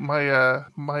PHP.net. Yeah.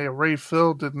 My array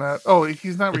fill did not. Oh,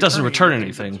 he's not. It doesn't return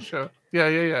anything.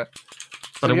 Yeah.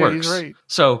 But it works. He's right.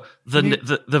 So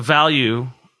the value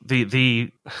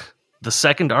the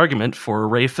second argument for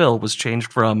array fill was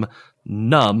changed from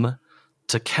num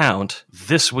to count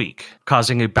this week,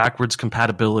 causing a backwards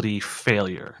compatibility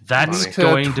failure. That's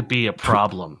going to be a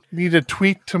problem. Need a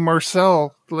tweet to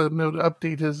Marcel, let him know to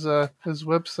update his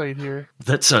website here.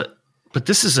 But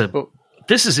this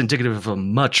is indicative of a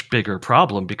much bigger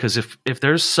problem, because if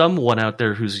there's someone out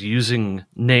there who's using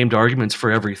named arguments for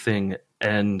everything,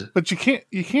 but you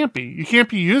can't be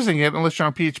using it unless you're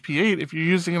on PHP 8. If you're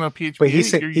using it on PHP 8, but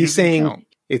he's saying count.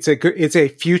 It's a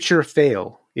future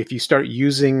fail if you start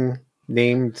using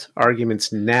named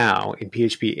arguments now in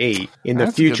PHP 8. In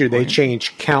the future, they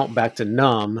change count back to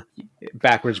num,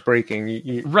 backwards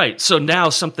breaking. Right. So now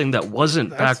something that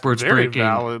wasn't backwards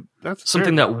breaking,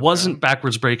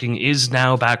 backwards breaking is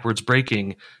now backwards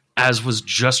breaking, as was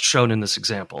just shown in this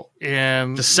example.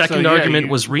 And the second argument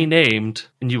was renamed,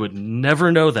 and you would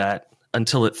never know that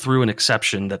until it threw an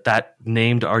exception that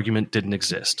named argument didn't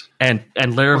exist. And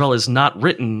Laravel is not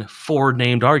written for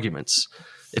named arguments.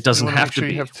 It doesn't have to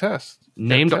be. You have tests.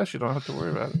 Named tests, you don't have to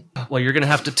worry about it. Well, you're going to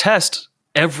have to test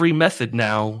every method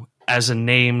now as a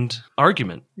named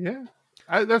argument. Yeah,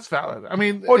 that's valid. I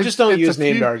mean, or just don't use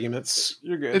named arguments.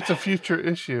 You're good. It's a future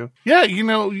issue. Yeah,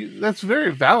 that's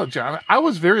very valid, John. I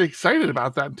was very excited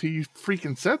about that until you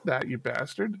freaking said that, you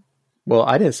bastard. Well,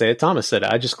 I didn't say it. Thomas said it.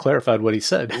 I just clarified what he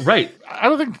said. Right. I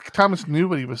don't think Thomas knew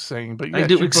what he was saying, but I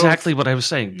knew exactly what I was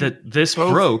saying. That this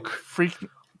broke.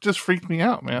 Freaked me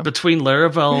out, man. Between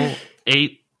Laravel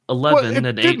 8.11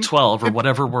 and 8.12 or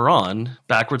whatever we're on,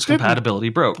 backwards compatibility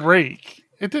broke.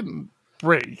 It didn't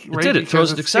break. It did. It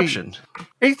throws an exception.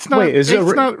 8's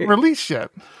not released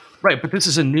yet. Right, but this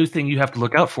is a new thing you have to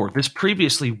look out for. This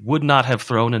previously would not have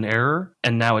thrown an error,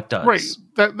 and now it does. Right,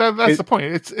 that's the point.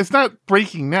 It's not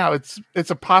breaking now. It's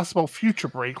a possible future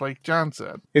break, like John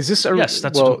said. Is this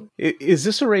is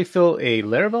this array fill a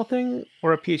Laravel thing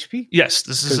or a PHP? Yes,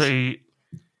 this is a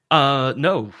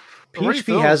no.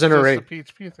 PHP has an array.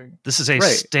 PHP thing. This is a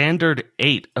standard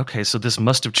 8. Okay, so this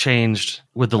must have changed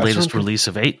with the latest release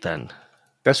of 8 then.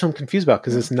 That's what I'm confused about,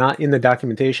 because it's not in the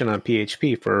documentation on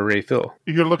PHP for array fill.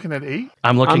 You're looking at 8?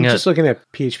 I'm just looking at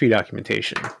PHP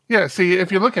documentation. Yeah, see,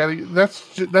 if you look at it,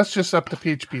 that's just up to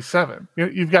PHP 7.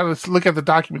 You've got to look at the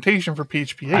documentation for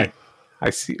PHP 8. I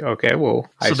see. Okay, well,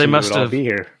 so they must have be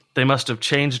here. They must have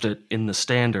changed it in the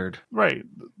standard. Right.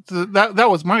 That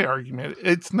was my argument.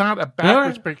 It's not a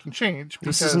backwards breaking change.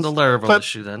 This isn't a Laravel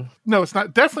issue then. No, it's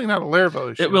not. Definitely not a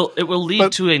Laravel issue. It will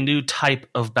lead to a new type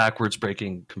of backwards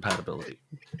breaking compatibility.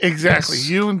 Exactly. Yes.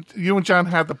 You and John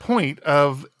had the point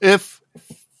of if,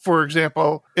 for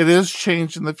example, it is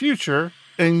changed in the future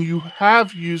and you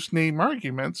have used name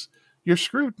arguments, you're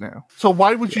screwed now. So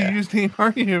why would you use name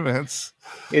arguments?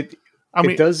 It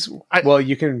does.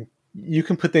 You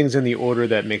can put things in the order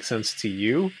that makes sense to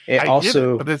you.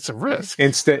 But it's a risk.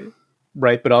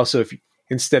 But also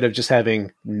instead of just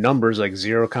having numbers like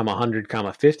 0,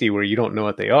 100, 50, where you don't know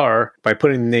what they are, by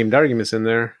putting named arguments in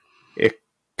there, it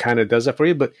kind of does that for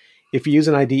you. But if you use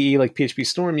an IDE like PHP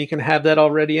Storm, you can have that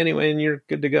already anyway, and you're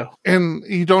good to go. And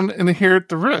you don't inherit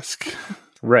the risk.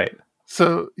 Right.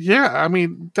 So, yeah, I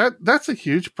mean, that's a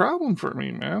huge problem for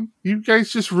me, man. You guys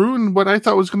just ruined what I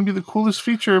thought was going to be the coolest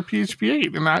feature of PHP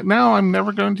 8, and now I'm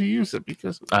never going to use it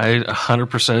because... I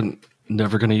 100%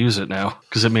 never going to use it now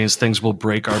because it means things will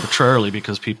break arbitrarily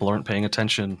because people aren't paying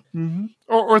attention. Mm-hmm.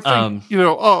 Or think,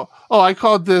 I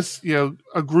called this,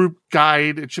 a group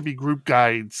guide. It should be group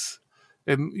guides.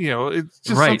 And, it's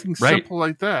just something simple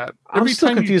like that. I'm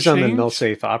still confused on the null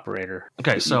safe operator.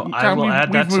 Okay, so I will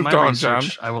add that to my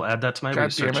research. I will add that to my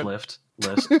research list.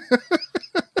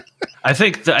 I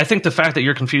think the fact that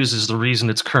you're confused is the reason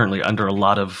it's currently under a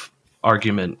lot of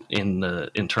argument in the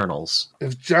internals.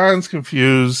 If John's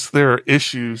confused, there are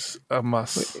issues.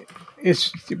 Thomas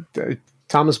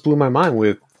blew my mind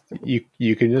with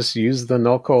you can just use the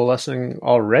null coalescing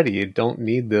already. You don't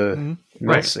need the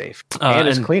null safe, and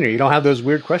it's cleaner. You don't have those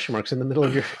weird question marks in the middle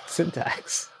of your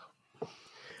syntax.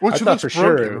 Which looks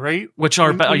broken, right? Which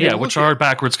are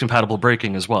backwards compatible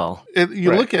breaking as well.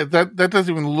 Look at that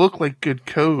doesn't even look like good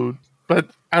code. But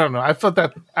I don't know. I felt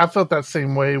that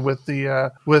same way with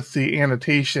the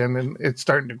annotation, and it's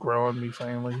starting to grow on me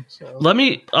finally. So let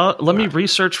me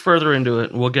research further into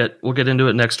it, and we'll get into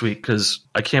it next week because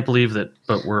I can't believe that.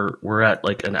 But we're at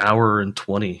like an hour and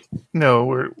 20.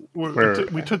 No,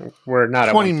 we're not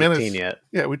 20 minutes yet.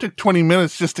 Yeah, we took 20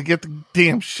 minutes just to get the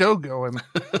damn show going.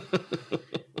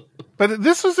 But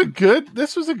this was a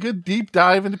good deep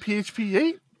dive into PHP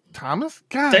 8, Thomas.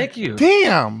 God, thank you.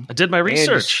 Damn, I did my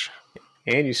research.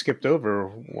 And you skipped over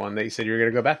one that you said you were going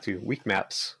to go back to, weak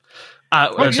maps.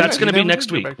 That's going to be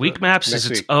next week. Weak maps is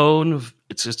its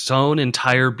own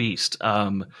entire beast.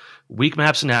 Weak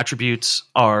maps and attributes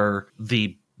are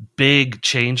the big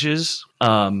changes.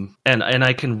 And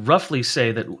I can roughly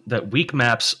say that weak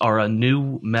maps are a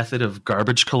new method of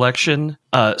garbage collection,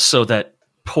 so that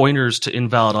pointers to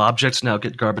invalid objects now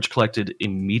get garbage collected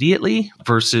immediately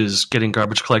versus getting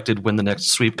garbage collected when the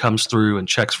next sweep comes through and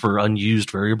checks for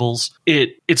unused variables.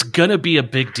 It's going to be a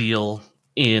big deal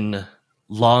in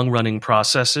long-running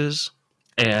processes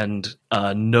and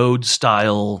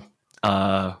node-style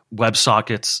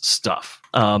WebSockets stuff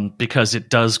because it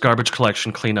does garbage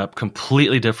collection cleanup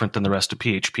completely different than the rest of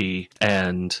PHP,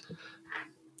 and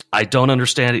I don't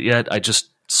understand it yet. I just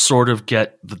sort of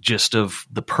get the gist of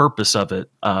the purpose of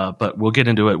it, but we'll get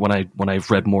into it when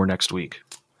I've read more next week.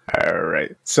 All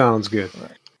right, sounds good.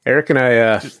 Eric and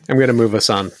I, I'm going to move us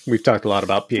on. We've talked a lot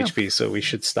about PHP, so we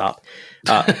should stop.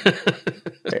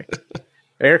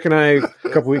 Eric and I, a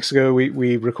couple weeks ago,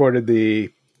 we recorded the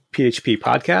PHP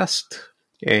podcast,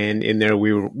 and in there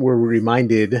we were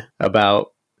reminded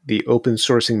about the open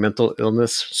sourcing mental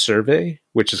illness survey,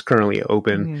 which is currently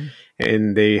open,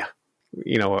 and they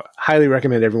highly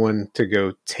recommend everyone to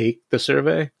go take the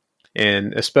survey,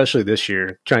 and especially this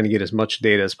year, trying to get as much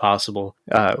data as possible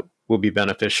will be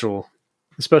beneficial,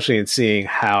 especially in seeing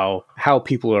how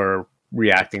people are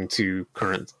reacting to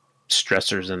current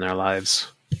stressors in their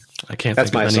lives. I can't think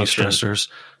of any stressors.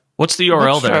 What's the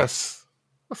URL there?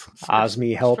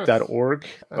 osmihelp.org,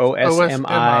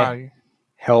 OSMI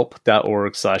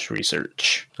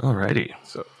help.org/research. Alrighty.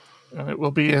 So. And it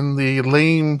will be in the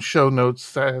lame show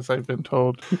notes, as I've been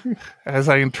told, as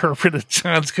I interpreted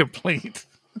John's complaint.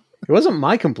 It wasn't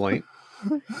my complaint.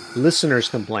 Listeners'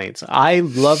 complaints. I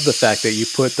love the fact that you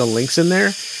put the links in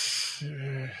there.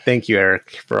 Thank you,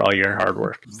 Eric, for all your hard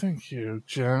work. Thank you,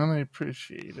 John. I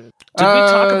appreciate it.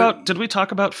 Did we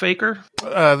talk about Faker?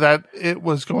 That it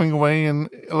was going away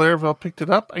and Laravel picked it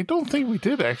up? I don't think we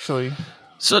did, actually.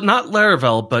 So not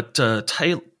Laravel, but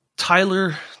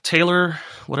Taylor,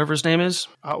 whatever his name is.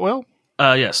 Otwell?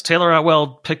 Yes, Taylor Otwell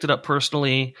picked it up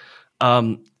personally.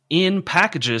 In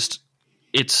Packagist,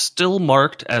 it's still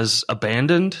marked as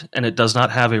abandoned, and it does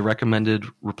not have a recommended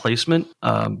replacement.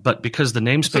 But because the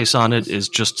namespace on it is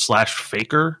just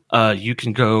 /faker, you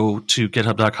can go to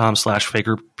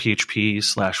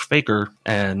github.com/fakerphp/faker,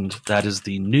 and that is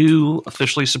the new,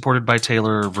 officially supported by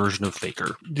Taylor version of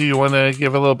Faker. Do you want to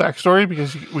give a little backstory?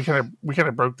 Because we kind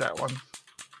of broke that one.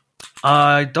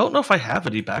 I don't know if I have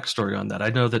any backstory on that.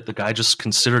 I know that the guy just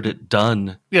considered it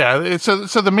done. Yeah, so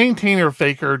the maintainer of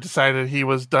Faker decided he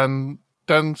was done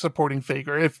supporting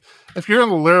Faker. If you're in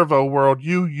the Laravel world,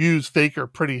 you use Faker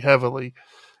pretty heavily.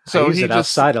 So I use it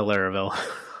outside of Laravel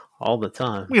all the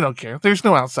time. We don't care. There's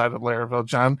no outside of Laravel,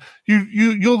 John.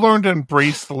 You'll learn to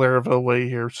embrace the Laravel way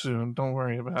here soon. Don't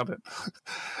worry about it.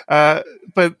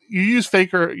 But you use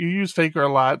Faker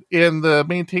a lot, and the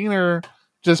maintainer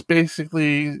just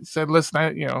basically said, listen,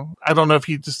 I don't know if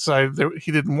he decided that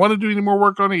he didn't want to do any more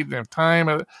work on it. He didn't have time.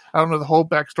 I don't know the whole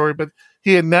backstory, but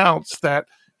he announced that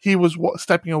he was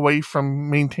stepping away from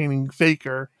maintaining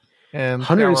Faker. And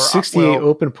 168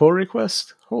 open pull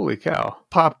requests? Holy cow.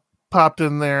 Popped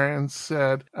in there and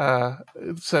said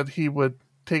he would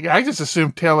take it. I just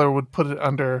assumed Taylor would put it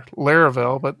under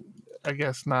Laravel, but I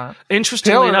guess not.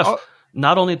 Interestingly enough,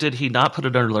 not only did he not put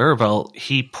it under Laravel,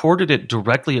 he ported it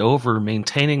directly over,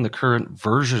 maintaining the current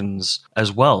versions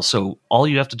as well. So all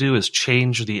you have to do is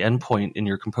change the endpoint in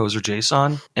your Composer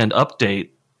JSON and update,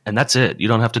 and that's it. You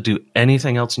don't have to do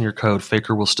anything else in your code.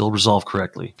 Faker will still resolve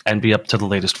correctly and be up to the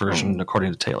latest version,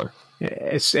 according to Taylor.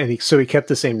 So he kept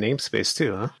the same namespace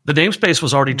too, huh? The namespace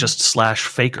was already just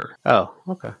 /Faker. Oh,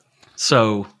 okay.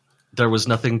 So there was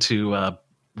nothing to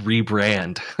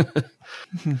rebrand.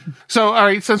 So, all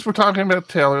right, since we're talking about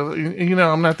Taylor,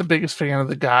 I'm not the biggest fan of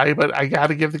the guy, but I got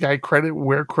to give the guy credit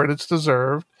where credit's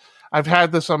deserved. I've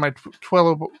had this on my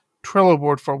Trello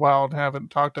board for a while and haven't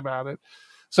talked about it.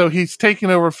 So he's taking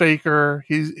over Faker.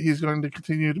 He's going to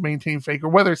continue to maintain Faker,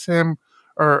 whether it's him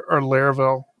or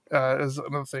Laravel is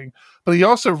another thing. But he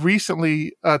also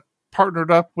recently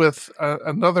partnered up with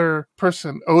another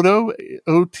person, Otto,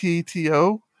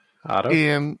 O-T-T-O. Otto?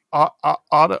 And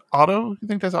Otto? You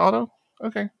think that's Otto?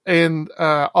 Okay. And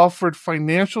offered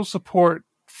financial support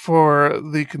for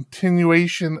the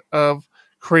continuation of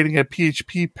creating a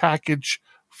PHP package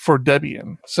for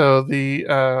Debian. So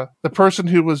the person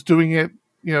who was doing it,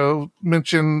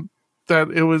 mentioned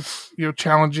that it was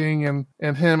challenging, and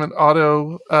him and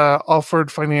Otto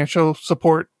offered financial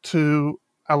support to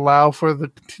allow for the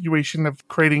continuation of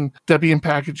creating Debian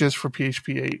packages for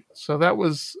PHP 8. So that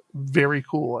was very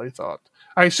cool, I thought.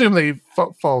 I assume they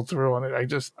followed through on it. I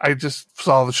just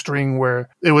saw the string where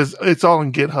it's all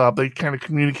in GitHub. They kind of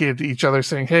communicated to each other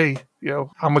saying, hey,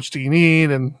 how much do you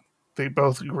need? And they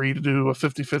both agreed to do a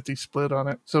 50-50 split on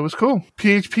it. So it was cool.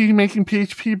 PHP making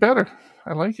PHP better.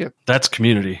 I like it. That's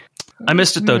community. I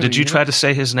missed it, though. Did you try to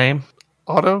say his name?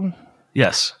 Otto?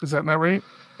 Yes. Is that not right?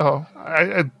 Oh,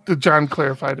 John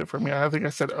clarified it for me. I think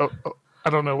I said, I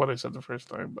don't know what I said the first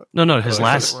time, but no, his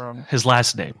last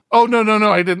name. Oh,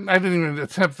 no, I didn't even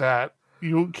attempt that.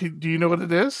 Do you know what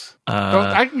it is?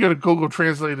 I can go to Google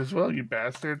Translate as well, you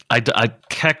bastard.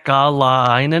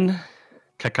 Kekalainen.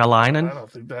 I don't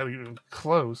think that even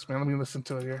close, man. Let me listen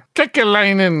to it here.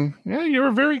 Kekalainen. Yeah, you were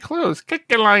very close.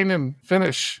 Kekalainen.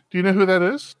 Finish. Do you know who that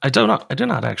is? I do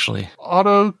not actually.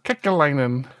 Otto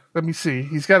Kekalainen. Let me see.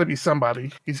 He's got to be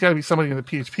somebody. He's got to be somebody in the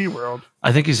PHP world.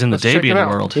 I think he's in the Debian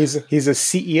world. He's a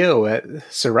CEO at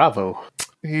Seravo.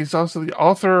 He's also the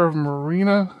author of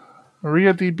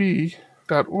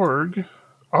MariaDB.org.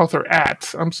 Author at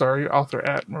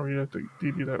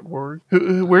MariaDB.org.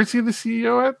 Where's he the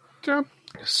CEO at, John?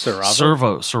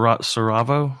 Seravo.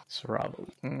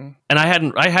 And I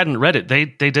hadn't read it. They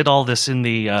did all this in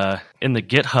the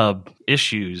GitHub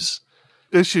issues.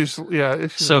 Issues.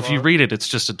 So if you read it, it's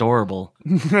just adorable.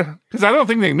 Because I don't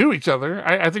think they knew each other.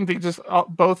 I think they just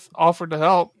both offered to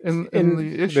help in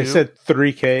the issue. They said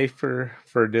 $3,000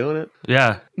 for doing it.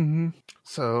 Yeah. Mm-hmm.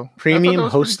 So premium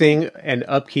hosting and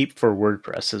upkeep for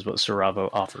WordPress is what Seravo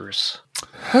offers.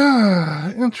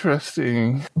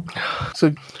 Interesting.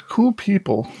 So cool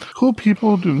people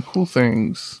doing cool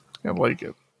things. I like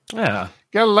it. Yeah.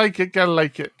 Gotta like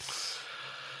it.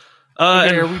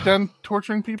 Okay, are we done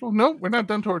torturing people? No, we're not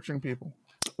done torturing people.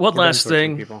 One last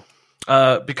thing.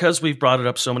 Because we've brought it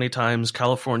up so many times,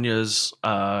 California's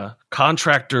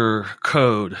contractor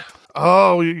code.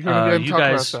 Oh, you're going to talk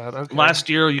about that. Okay. Last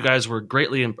year, you guys were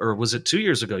greatly, or was it 2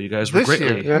 years ago? You guys were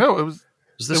greatly. Year. No, it was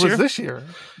this year.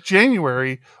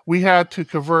 January, we had to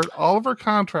convert all of our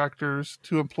contractors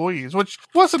to employees, which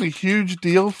wasn't a huge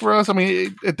deal for us. I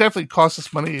mean, it definitely cost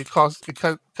us money. It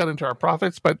cut into our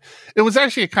profits, but it was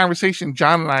actually a conversation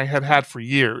John and I had for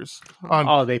years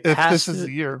on they passed if this is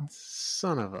the year.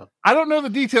 Son of a... I don't know the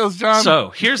details, John. So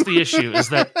here's the issue, is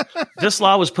that this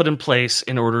law was put in place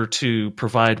in order to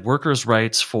provide workers'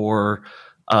 rights for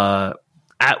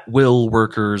at-will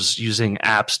workers using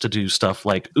apps to do stuff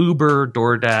like Uber,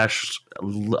 DoorDash,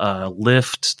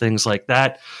 Lyft, things like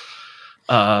that.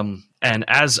 And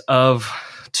as of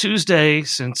Tuesday,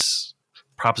 since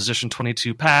Proposition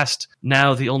 22 passed,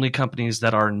 now the only companies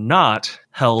that are not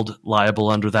held liable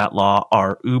under that law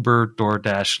are Uber,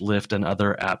 DoorDash, Lyft, and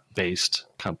other app-based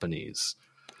companies.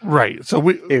 Right. So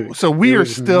we are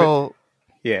still...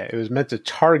 it was meant to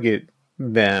target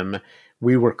them.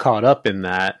 We were caught up in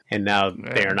that, and now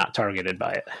they are not targeted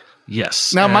by it.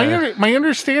 Yes. Now, my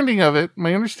understanding of it,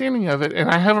 and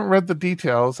I haven't read the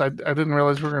details. I didn't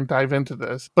realize we were going to dive into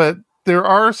this, but there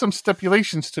are some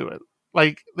stipulations to it.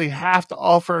 Like, they have to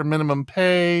offer a minimum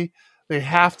pay. They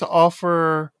have to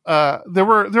offer. There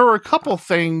were a couple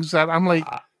things that I'm like,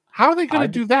 how are they going to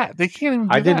do that? They can't even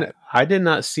do that. I did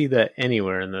not see that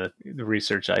anywhere in the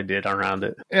research I did around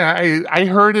it. Yeah, I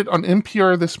heard it on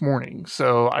NPR this morning,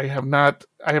 so I have not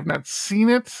seen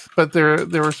it, but there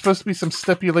were supposed to be some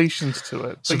stipulations to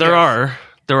it. So there are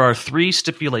 3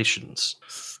 stipulations.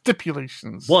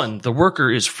 stipulations. 1, the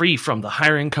worker is free from the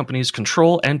hiring company's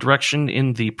control and direction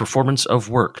in the performance of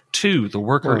work. 2, the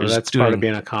worker is that's part of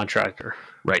being a contractor.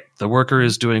 Right. The worker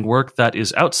is doing work that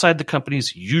is outside the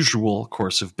company's usual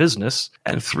course of business.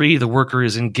 And 3, the worker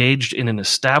is engaged in an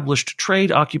established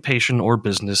trade, occupation, or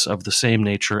business of the same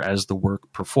nature as the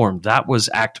work performed. That was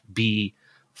Act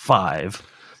B5.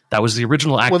 That was the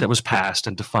original act that was passed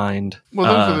and defined.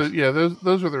 Well,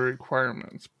 those were the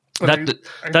requirements.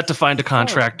 That defined a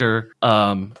contractor,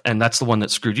 and that's the one that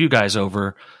screwed you guys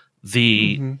over.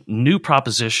 The new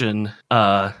proposition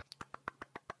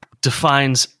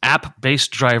defines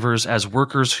app-based drivers as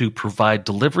workers who provide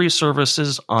delivery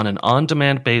services on an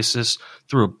on-demand basis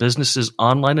through a business's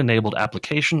online-enabled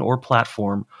application or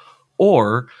platform,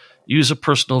 or use a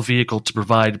personal vehicle to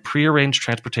provide prearranged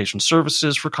transportation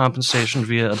services for compensation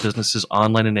via a business's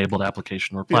online-enabled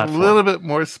application or platform. A little bit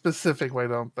more specific, why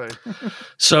don't they?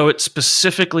 So it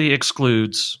specifically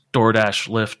excludes DoorDash,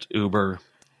 Lyft, Uber,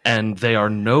 and they are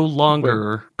no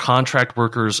longer contract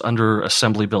workers under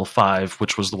Assembly Bill 5,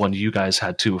 which was the one you guys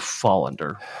had to fall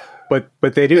under. But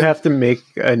they do have to make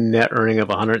a net earning of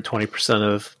 120%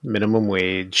 of minimum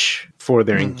wage for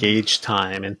their engaged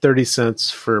time and 30 cents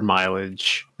for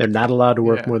mileage. They're not allowed to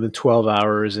work more than 12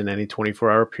 hours in any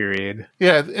 24-hour period.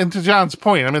 Yeah, and to John's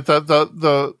point, I mean,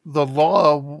 the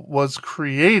law was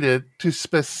created to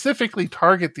specifically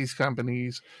target these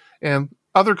companies, and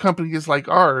other companies like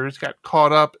ours got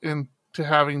caught up into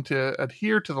having to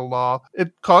adhere to the law.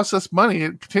 It costs us money.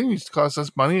 It continues to cost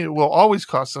us money. It will always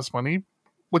cost us money,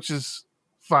 which is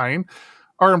fine.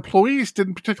 Our employees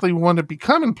didn't particularly want to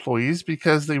become employees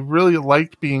because they really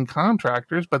liked being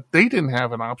contractors, but they didn't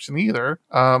have an option either.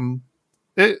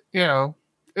 It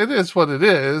is what it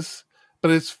is,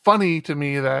 but it's funny to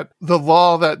me that the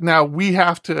law that now we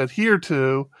have to adhere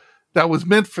to that was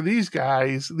meant for these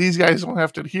guys don't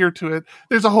have to adhere to it.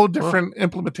 There's a whole different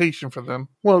implementation for them.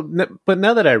 Well, but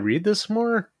now that I read this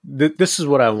more, this is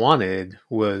what I wanted,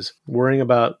 was worrying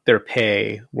about their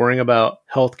pay, worrying about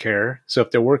healthcare. So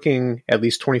if they're working at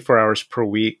least 24 hours per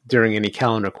week during any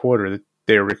calendar quarter,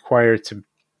 they're required to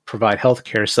provide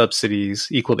healthcare subsidies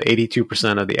equal to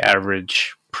 82% of the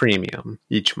average premium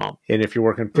each month. And if you're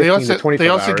working 15 to 25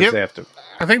 hours, they have to...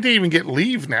 I think they even get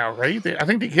leave now, right? I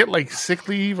think they get like sick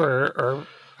leave or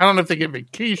I don't know if they get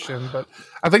vacation, but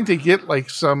I think they get like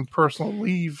some personal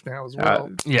leave now as well.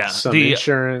 Some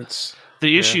insurance.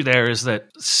 The issue there is that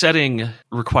setting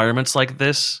requirements like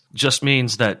this just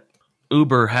means that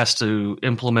Uber has to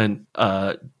implement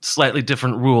slightly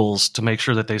different rules to make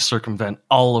sure that they circumvent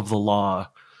all of the law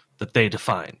that they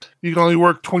defined. You can only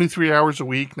work 23 hours a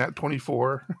week, not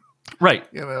 24. Right.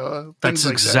 That's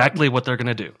like exactly what they're going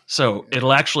to do. So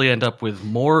it'll actually end up with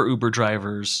more Uber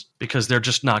drivers because they're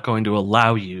just not going to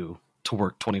allow you to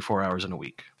work 24 hours in a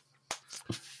week.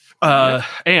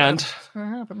 And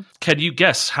can you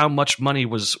guess how much money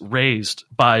was raised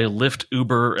by Lyft,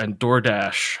 Uber, and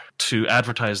DoorDash to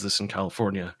advertise this in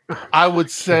California? I would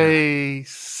say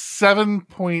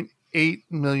 $7.8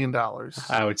 million.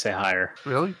 I would say higher.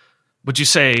 Really? Would you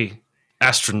say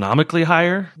astronomically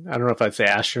higher? I don't know if I'd say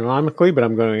astronomically, but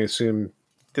I'm going to assume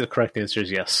the correct answer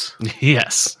is yes.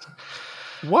 Yes.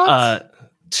 What?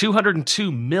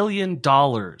 $202 million.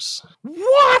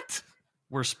 What?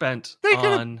 Were spent they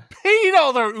could have paid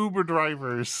all their Uber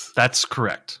drivers. That's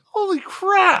correct. Holy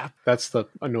crap. That's the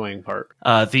annoying part.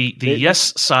 The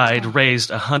yes side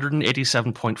raised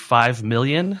 $187.5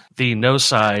 million. The no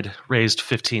side raised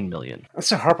 $15 million.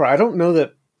 That's a Harper. I don't know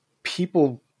that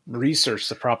people research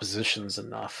the propositions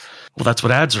enough. Well, that's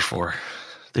what ads are for.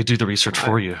 They do the research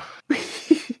for you.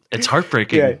 It's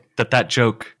heartbreaking that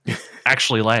joke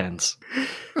actually lands.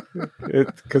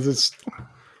 Because it's...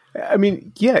 I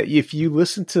mean, if you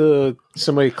listen to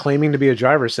somebody claiming to be a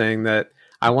driver saying that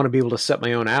I want to be able to set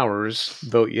my own hours,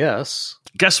 vote yes.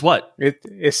 Guess what?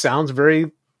 It sounds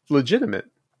very legitimate.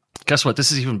 Guess what?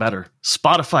 This is even better.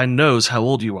 Spotify knows how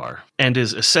old you are and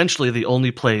is essentially the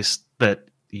only place that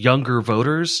younger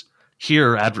voters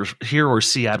hear or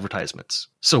see advertisements.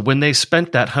 So when they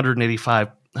spent that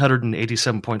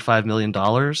 $187.5 million,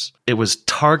 it was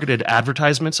targeted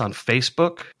advertisements on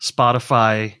Facebook,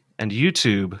 Spotify, and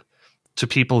YouTube to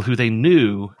people who they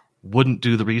knew wouldn't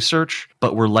do the research,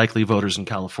 but were likely voters in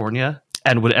California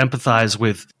and would empathize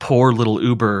with poor little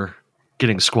Uber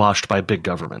getting squashed by big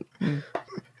government.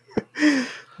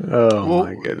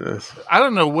 My goodness. I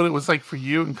don't know what it was like for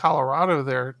you in Colorado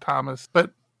there, Thomas,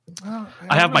 but I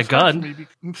have my gun.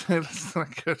 That's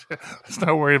not good. Let's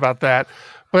not worry about that.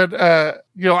 But I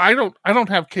don't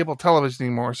have cable television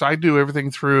anymore, so I do everything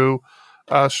through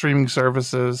streaming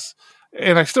services.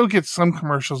 and I still get some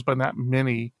commercials, but not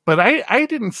many. But I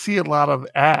didn't see a lot of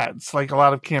ads, like a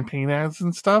lot of campaign ads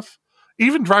and stuff.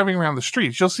 Even driving around the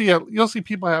streets, you'll see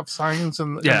people have signs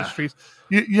in the streets.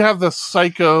 You have the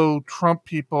psycho Trump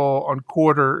people on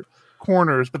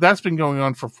corners, but that's been going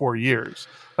on for 4 years.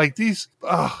 Like these,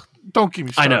 don't get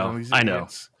me started on these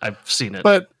idiots. I've seen it.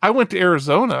 But I went to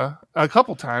Arizona a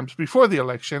couple times before the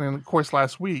election, and of course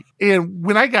last week. And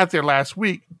when I got there last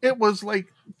week, it was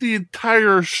like the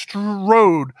entire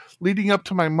road leading up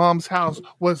to my mom's house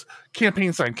was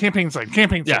campaign sign.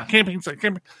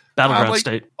 Battleground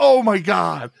state. Oh my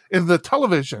God. And the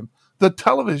television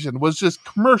was just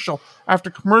commercial after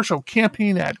commercial,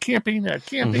 campaign ad.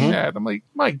 I'm like,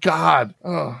 my God.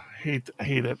 Oh, hate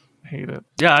it.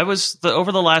 Yeah, I was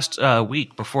over the last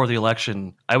week before the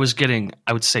election, I was getting,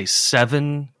 I would say,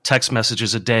 7 text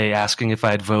messages a day asking if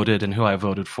I had voted and who I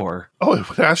voted for. Oh, it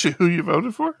would ask you who you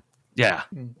voted for? Yeah.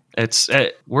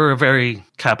 We're a very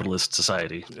capitalist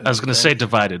society. I was going to say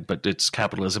divided, but it's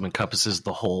capitalism encompasses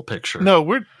the whole picture. No,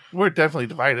 we're definitely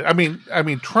divided. I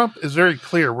mean, Trump is very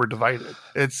clear we're divided.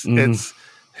 It's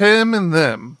him and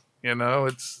them. You know,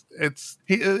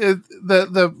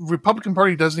 the Republican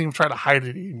Party doesn't even try to hide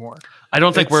it anymore. I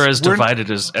don't think we're as divided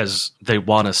as they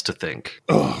want us to think.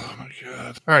 Oh my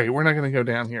God! All right, we're not going to go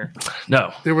down here.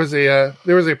 No, there was a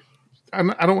I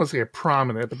don't want to say a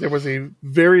prominent, but there was a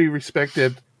very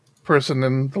respected person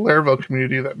in the Laravel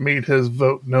community that made his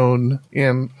vote known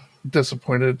and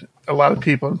disappointed a lot of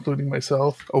people, including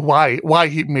myself. Why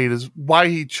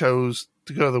he chose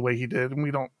to go the way he did, and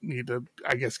we don't need to,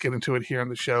 I guess, get into it here on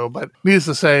the show. But needless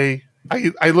to say,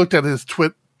 I looked at his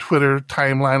Twitter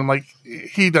timeline. I'm like,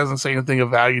 he doesn't say anything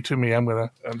of value to me. I'm going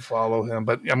to unfollow him.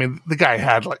 But I mean, the guy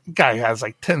has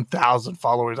like 10,000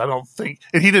 followers. I don't think,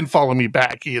 and he didn't follow me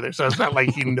back either. So it's not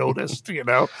like he noticed, you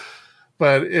know.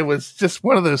 But it was just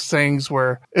one of those things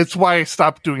where it's why I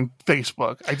stopped doing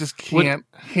Facebook. I just can't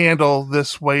handle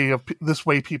this way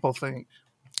people think.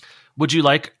 Would you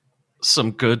like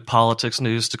some good politics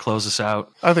news to close us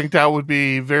out? I think that would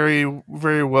be very,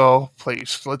 very well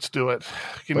placed. Let's do it.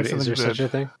 Give me something is there good. such a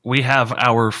thing? We have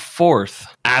our 4th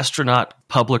astronaut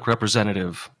public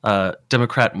representative.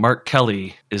 Democrat Mark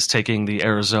Kelly is taking the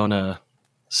Arizona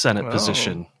Senate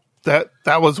position. That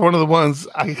was one of the ones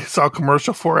I saw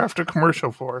commercial for after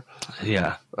commercial for.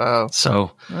 Yeah.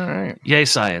 So, all right. Yay,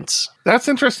 science. That's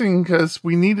interesting because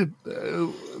we needed,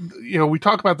 we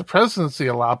talk about the presidency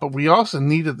a lot, but we also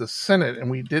needed the Senate,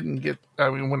 and we didn't get, I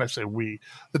mean, when I say we,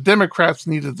 the Democrats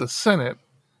needed the Senate,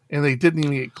 and they didn't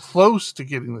even get close to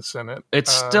getting the Senate. It's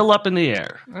still up in the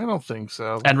air. I don't think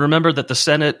so. And remember that the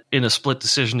Senate in a split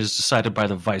decision is decided by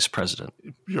the vice president.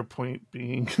 Your point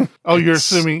being, you're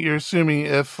assuming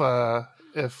if the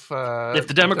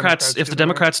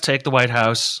Democrats take the White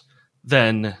House,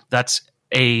 then that's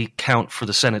a count for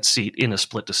the Senate seat in a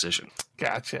split decision.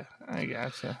 Gotcha. I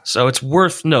gotcha. So it's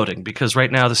worth noting because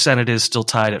right now the Senate is still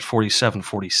tied at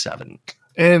 47-47.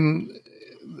 And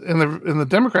the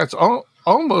Democrats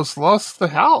almost lost the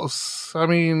House. I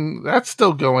mean, that's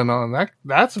still going on.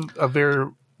 That's a very,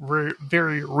 very,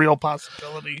 very real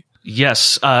possibility.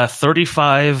 Yes,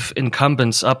 35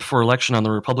 incumbents up for election on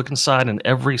the Republican side, and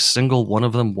every single one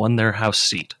of them won their House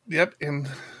seat. Yep, and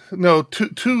no,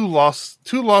 two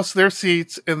lost their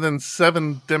seats, and then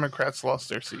 7 Democrats lost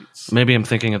their seats. Maybe I'm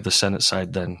thinking of the Senate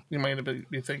side then. You might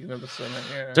be thinking of the Senate.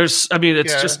 Yeah. Just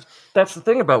that's the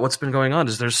thing about what's been going on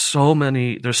is there's so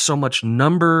much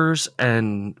numbers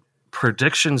and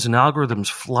predictions and algorithms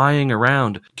flying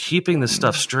around, keeping this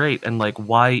stuff straight, and like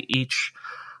why each.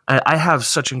 I have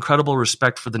such incredible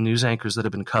respect for the news anchors that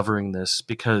have been covering this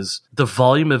because the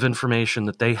volume of information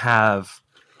that they have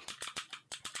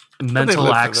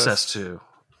mental access to.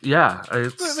 Yeah.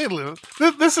 They live.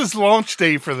 This is launch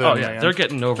day for them. Oh, yeah. Man. They're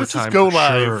getting overtime. This is go for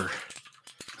live. Sure.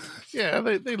 Yeah,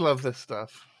 they love this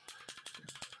stuff.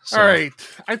 So. All right.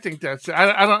 I think that's it.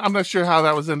 I'm not sure how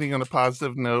that was ending on a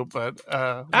positive note, but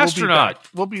astronaut.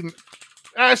 We'll be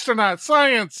astronaut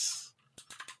science.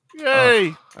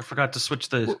 Yay! I forgot to switch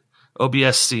the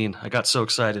OBS scene. I got so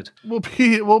excited.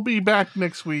 We'll be back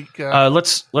next week.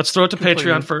 Let's throw it to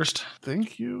Patreon first.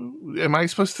 Thank you. Am I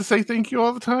supposed to say thank you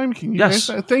all the time? Can you?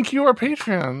 Yes. Thank you, our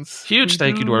Patreons. Huge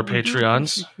thank you to our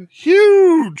Patreons.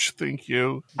 Huge thank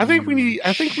you. I think we need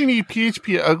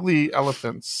PHP ugly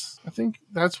elephants. I think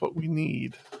that's what we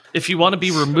need. If you want to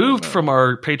be removed from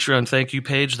our Patreon thank you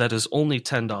page, that is only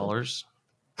 $10.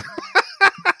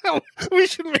 We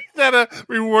should make that a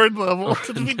reward level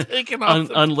to be taken off.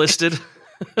 Unlisted.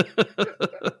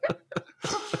 That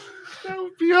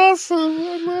would be awesome.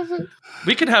 I love it.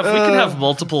 We could have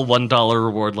multiple $1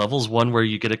 reward levels, one where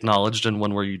you get acknowledged and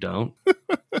one where you don't.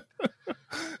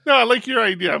 No, I like your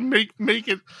idea. Make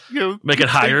it, Make it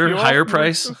higher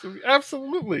price.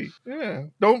 Absolutely. Yeah.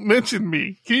 Don't mention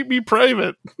me. Keep me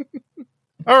private.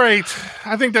 All right.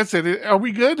 I think that's it. Are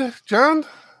we good, John?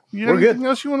 You have anything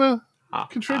else you want to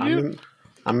contribute?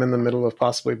 I'm in the middle of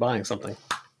possibly buying something.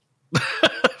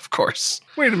 Of course.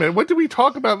 Wait a minute. What did we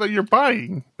talk about that you're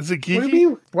buying? Is it geeky? What do you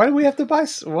mean? Why do we have to buy?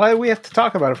 Why do we have to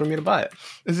talk about it for me to buy it?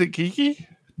 Is it geeky?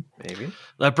 Maybe.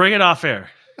 Bring it off air.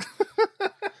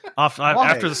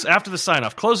 After the sign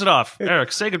off. Close it off.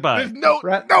 Eric, say goodbye. There's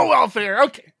no off air.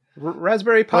 Okay.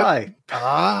 Raspberry Pi.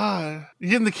 You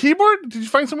getting the keyboard? Did you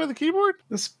find somewhere with the keyboard?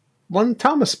 This one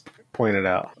Thomas pointed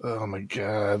out. Oh my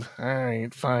god. All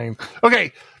right, fine.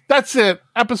 Okay, that's it.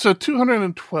 Episode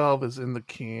 212 is in the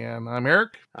can. I'm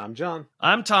Eric. I'm John.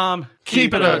 I'm Tom.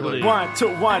 Keep it ugly. 1,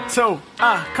 2, 1, 2.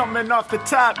 Coming off the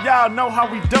top, y'all know how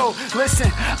we do.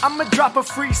 Listen, I'ma drop a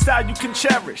freestyle you can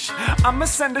cherish. I'ma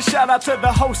send a shout out to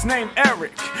the host named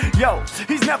Eric. Yo,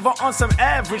 he's never on some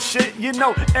average shit. You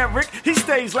know Eric, he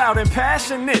stays loud and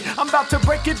passionate. I'm about to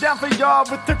break it down for y'all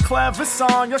with the clever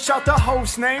song. Yo, shout the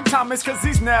host named Thomas, cause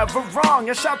he's never wrong.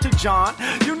 Yo, shout to John,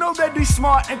 you know that he's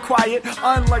smart and quiet,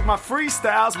 unlike my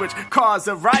freestyles, which cause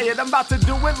a riot. I'm about to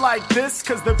do it like this,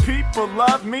 cause the people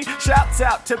love me. Shouts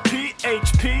out to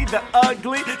PHP, the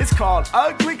ugly. It's called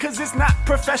ugly cause it's not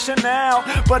professional,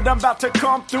 but I'm about to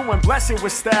come through and bless it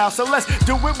with style. So let's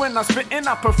do it when I'm spitting,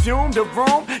 I perfume the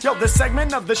room. Yo, the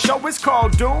segment of the show is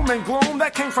called Doom and Gloom.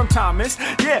 That came from Thomas.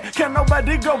 Yeah, can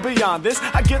nobody go beyond this?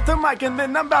 I get the mic and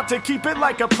then I'm about to keep it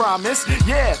like a promise.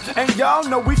 Yeah, and y'all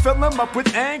know we fill them up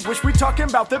with anguish. We talking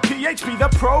about the PHP, the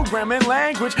programming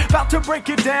language. About to break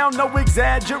it down, no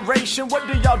exaggeration. What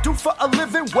do y'all do for a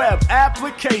living? Web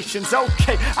applications.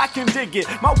 Okay, I can dig it.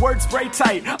 My words spray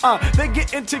tight. They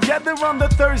getting together on the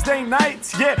Thursday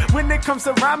nights. Yeah, when it comes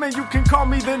to rhyming, you can call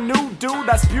me the new dude.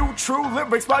 I spew true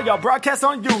lyrics while y'all broadcast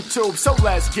on YouTube. So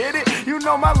let's get it. You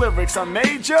know my lyrics are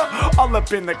major. All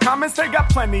up in the comments, they got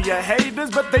plenty of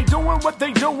haters, but they doing what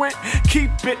they doing.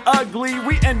 Keep it ugly.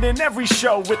 We ending every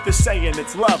show with the saying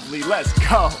it's lovely. Let's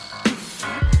go.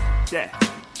 Yeah,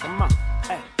 come on.